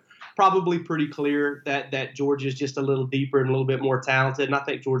probably pretty clear that Georgia's just a little deeper and a little bit more talented, and I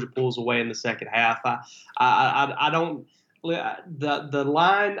think Georgia pulls away in the second half. I don't. The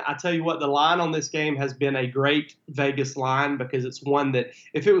line, I tell you what, the line on this game has been a great Vegas line, because it's one that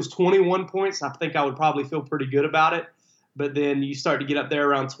if it was 21 points, I think I would probably feel pretty good about it. But then you start to get up there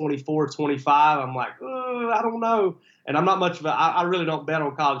around 24, 25. I'm like, I don't know. And I'm not much of I really don't bet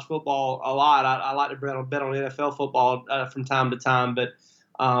on college football a lot. I like to bet on NFL football from time to time. But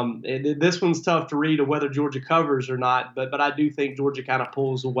this one's tough to read of whether Georgia covers or not. But I do think Georgia kind of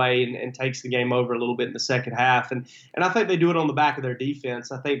pulls away and takes the game over a little bit in the second half. And I think they do it on the back of their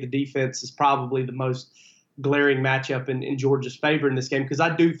defense. I think the defense is probably the most glaring matchup in Georgia's favor in this game, because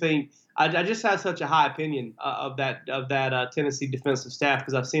I do think I just have such a high opinion of that Tennessee defensive staff,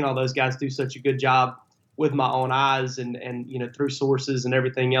 because I've seen all those guys do such a good job with my own eyes and through sources and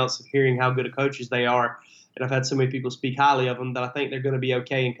everything else of hearing how good of coaches they are. And I've had so many people speak highly of them that I think they're going to be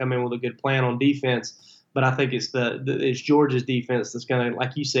okay and come in with a good plan on defense. But I think it's Georgia's defense that's going to,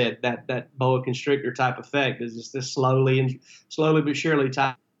 like you said, that boa constrictor type effect is just this slowly but surely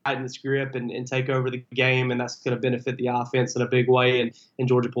tighten its grip and take over the game, and that's going to benefit the offense in a big way. And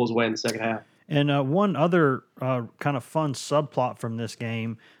Georgia pulls away in the second half. And one other kind of fun subplot from this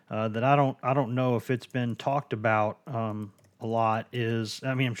game that I don't know if it's been talked about a lot is,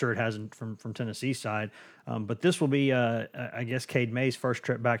 I mean, I'm sure it hasn't from Tennessee's side, but this will be, I guess, Cade May's first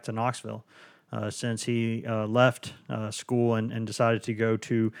trip back to Knoxville. since he left school and decided to go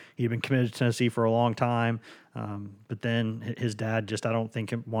to. He'd been committed to Tennessee for a long time, but then his dad just, I don't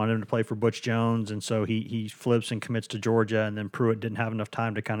think, wanted him to play for Butch Jones, and so he flips and commits to Georgia, and then Pruitt didn't have enough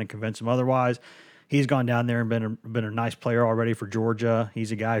time to kind of convince him otherwise. He's gone down there and been a nice player already for Georgia.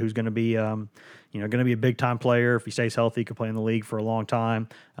 He's a guy who's going to be, going to be a big time player if he stays healthy. Could play in the league for a long time.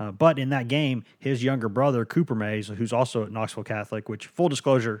 But in that game, his younger brother Cooper Mays, who's also at Knoxville Catholic, which full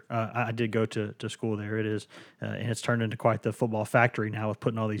disclosure, I did go to school there. It is, and it's turned into quite the football factory now with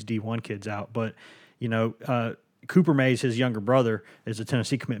putting all these D1 kids out. But Cooper Mays, his younger brother, is a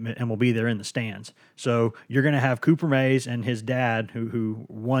Tennessee commitment and will be there in the stands. So you're going to have Cooper Mays and his dad, who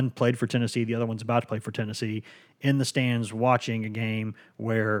one played for Tennessee, the other one's about to play for Tennessee, in the stands watching a game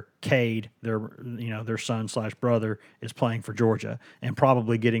where Cade, their son/brother, is playing for Georgia and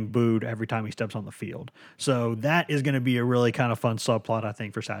probably getting booed every time he steps on the field. So that is going to be a really kind of fun subplot, I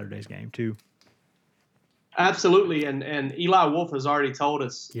think, for Saturday's game too. Absolutely, and Eli Wolf has already told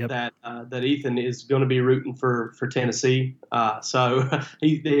us that Ethan is going to be rooting for Tennessee. So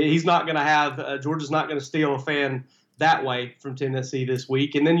he's not going to have Georgia's not going to steal a fan that way from Tennessee this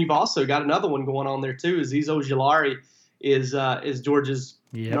week. And then you've also got another one going on there too. Azeez Ojulari is Georgia's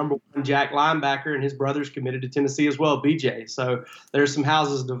number one jack linebacker, and his brother's committed to Tennessee as well, BJ. So there's some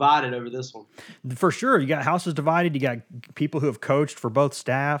houses divided over this one. For sure, you got houses divided. You got people who have coached for both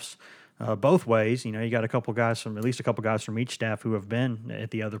staffs. Both ways, you got at least a couple guys from each staff who have been at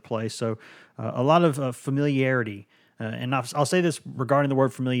the other place. So a lot of familiarity. And I'll say this regarding the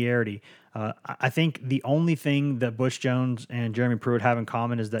word familiarity. I think the only thing that Butch Jones and Jeremy Pruitt have in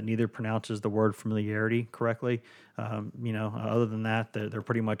common is that neither pronounces the word familiarity correctly. Other than that, they're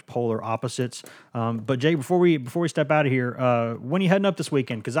pretty much polar opposites. But Jay, before we step out of here, when are you heading up this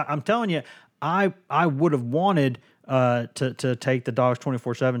weekend? Because I'm telling you, I would have wanted to take the Dogs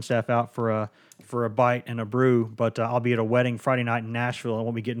 24/7 staff out for a bite and a brew, but I'll be at a wedding Friday night in Nashville. I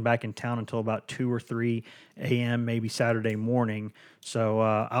won't be getting back in town until about 2 or 3 a.m., maybe Saturday morning. So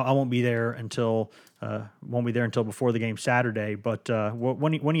I won't be there until before the game Saturday. But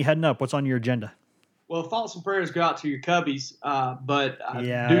when are you heading up? What's on your agenda? Well, thoughts and prayers go out to your Cubbies, but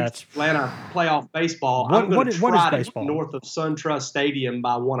that's Atlanta playoff baseball. I'm going to try to get north of SunTrust Stadium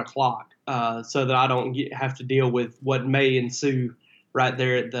by 1 o'clock, so that I don't have to deal with what may ensue right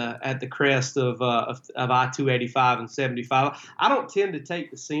there at the crest of I-285 and 75. I don't tend to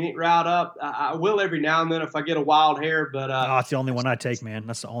take the scenic route up. I will every now and then if I get a wild hair, but it's the only one I take, man.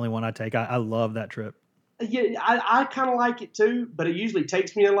 That's the only one I take. I love that trip. Yeah, I kind of like it too, but it usually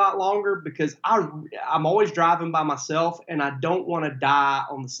takes me a lot longer because I'm always driving by myself, and I don't want to die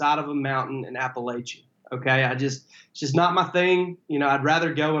on the side of a mountain in Appalachia. Okay, it's just not my thing. I'd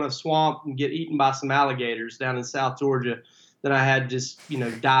rather go in a swamp and get eaten by some alligators down in South Georgia than I had just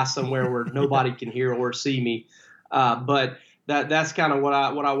die somewhere where nobody can hear or see me. But that's kind of what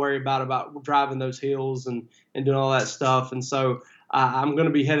I worry about driving those hills and doing all that stuff, and so. I'm going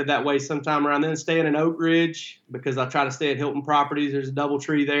to be headed that way sometime around then, staying in Oak Ridge because I try to stay at Hilton Properties. There's a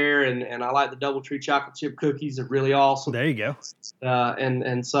DoubleTree there, and I like the DoubleTree chocolate chip cookies. They're really awesome. There you go.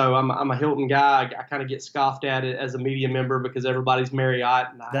 And so I'm a Hilton guy. I kind of get scoffed at it as a media member because everybody's Marriott,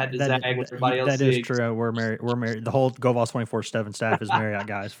 and I had to zag with everybody else. That is true. We're married. The whole GoVols 24/7 staff is Marriott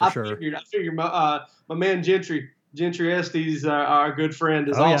guys for sure. I figured my man Gentry Estes, our good friend,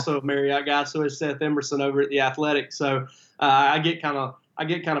 is also a Marriott guy. So is Seth Emerson over at the Athletic. So. I get kind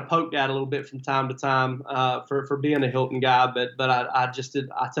of poked at a little bit from time to time for being a Hilton guy, but I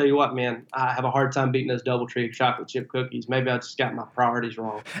tell you what, man, I have a hard time beating those DoubleTree chocolate chip cookies. Maybe I just got my priorities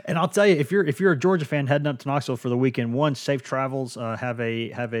wrong. And I'll tell you, if you're a Georgia fan heading up to Knoxville for the weekend, one, safe travels, have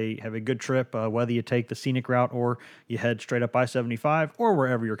a good trip, whether you take the scenic route or you head straight up I-75 or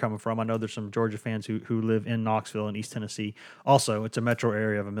wherever you're coming from. I know there's some Georgia fans who live in Knoxville and East Tennessee. Also, it's a metro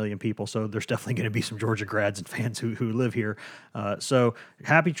area of 1 million people, so there's definitely going to be some Georgia grads and fans who live here. So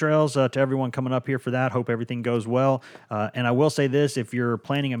happy trails to everyone coming up here for that. Hope everything goes well. And I will say this, if you're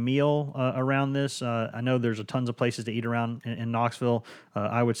planning a meal around this, I know there's tons of places to eat around in Knoxville.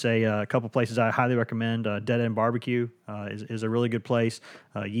 I would say a couple places I highly recommend. Dead End Barbecue is a really good place.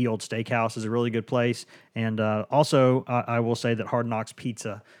 Ye Old Steakhouse is a really good place. And also, I will say that Hard Knocks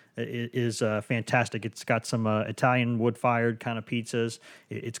Pizza is fantastic. It's got some Italian wood-fired kind of pizzas.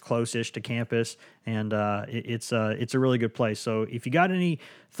 It's close-ish to campus, and it's a really good place. So if you got any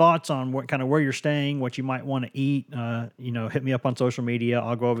thoughts on where you're staying, what you might want to eat, hit me up on social media.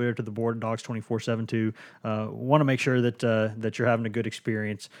 I'll go over there to the board at Dogs 24/7 too. Want to make sure that you're having a good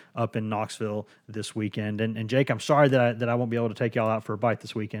experience up in Knoxville this weekend. And Jake, I'm sorry that I won't be able to take y'all out for a bite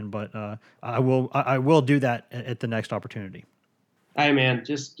this weekend, but I will do that at the next opportunity. Hey man,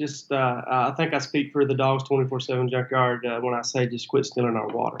 I think I speak for the Dogs 24/7 Junkyard when I say just quit stealing our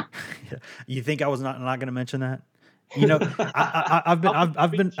water. Yeah. You think I was not going to mention that? You know,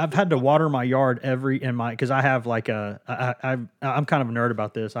 I've had to water my yard because I have like I'm kind of a nerd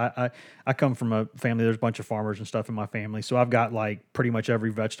about this. I come from a family. There's a bunch of farmers and stuff in my family, so I've got like pretty much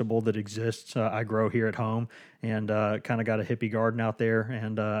every vegetable that exists. I grow here at home, and kind of got a hippie garden out there,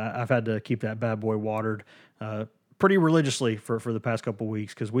 and I've had to keep that bad boy watered pretty religiously for the past couple of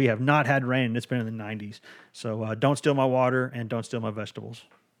weeks because we have not had rain and it's been in the 90s. So don't steal my water and don't steal my vegetables.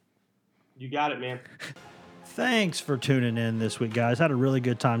 You got it, man. Thanks for tuning in this week, guys. Had a really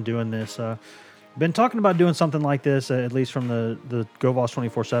good time doing this. Been talking about doing something like this, at least from the Go Vols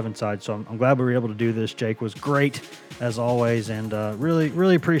 24/7 side. So I'm glad we were able to do this. Jake was great as always, and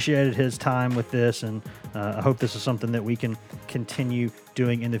really appreciated his time with this. And I hope this is something that we can continue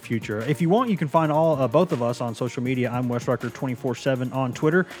doing in the future. If you want, you can find both of us on social media. I'm Wes Rucker 24/7 on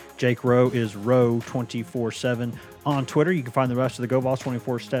Twitter. Jake Rowe is Rowe 24/7 on Twitter. You can find the rest of the Go Vols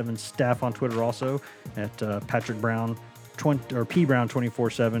 24/7 staff on Twitter also at Patrick Brown P Brown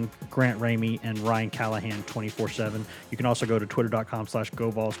 24/7, Grant Ramey, and Ryan Callahan 24/7. You can also go to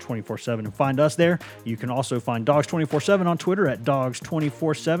twitter.com/GoVols 24/7 and find us there. You can also find Dogs 24/7 on Twitter at Dogs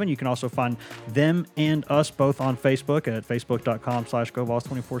 24/7. You can also find them and us both on Facebook at facebook.com/GoVols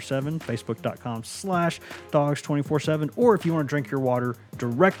 24/7, facebook.com/Dogs 24/7. Or if you want to drink your water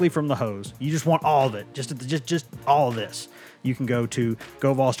directly from the hose, you just want all of it, just all of this, you can go to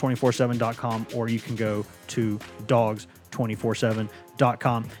GoVols247.com or you can go to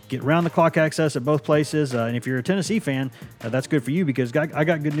Dogs247.com. Get round-the-clock access at both places. And if you're a Tennessee fan, that's good for you because I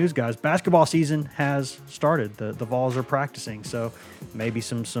got good news, guys. Basketball season has started. The Vols are practicing, so maybe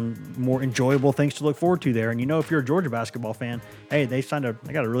some more enjoyable things to look forward to there. And if you're a Georgia basketball fan, hey, they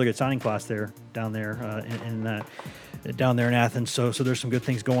got a really good signing class down there in Athens. So there's some good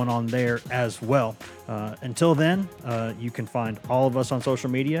things going on there as well. Until then, you can find all of us on social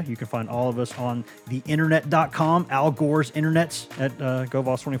media. You can find all of us on the internet.com, Al Gore's internets at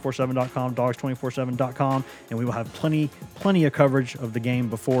GoVols247.com, Dogs247.com, and we will have plenty of coverage of the game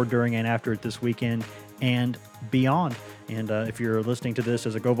before, during, and after it this weekend and beyond. And if you're listening to this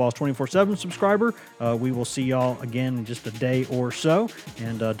as a Go Vols 24/7 subscriber, we will see y'all again in just a day or so.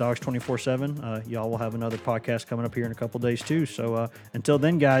 And Dogs 24/7, y'all will have another podcast coming up here in a couple days too. So until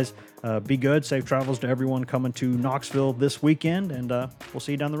then, guys, be good. Safe travels to everyone coming to Knoxville this weekend, and we'll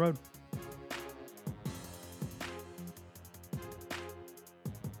see you down the road.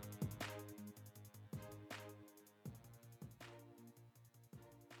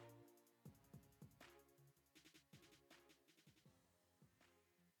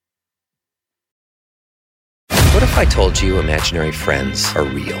 What if I told you imaginary friends are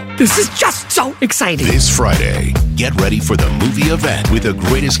real? This is just so exciting. This Friday, get ready for the movie event with the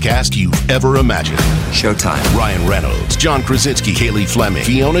greatest cast you've ever imagined. Showtime. Ryan Reynolds, John Krasinski, Kaylee Fleming,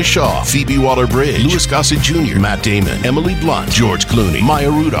 Fiona Shaw, Phoebe Waller-Bridge, Louis Gossett Jr., Matt Damon, Emily Blunt, George Clooney,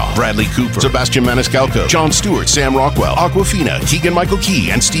 Maya Rudolph, Bradley Cooper, Sebastian Maniscalco, Jon Stewart, Sam Rockwell, Awkwafina, Keegan-Michael Key,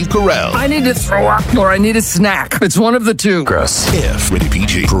 and Steve Carell. I need to throw up or I need a snack. It's one of the two. Gross. If. Rated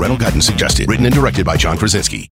PG. Parental guidance suggested. Written and directed by John Krasinski.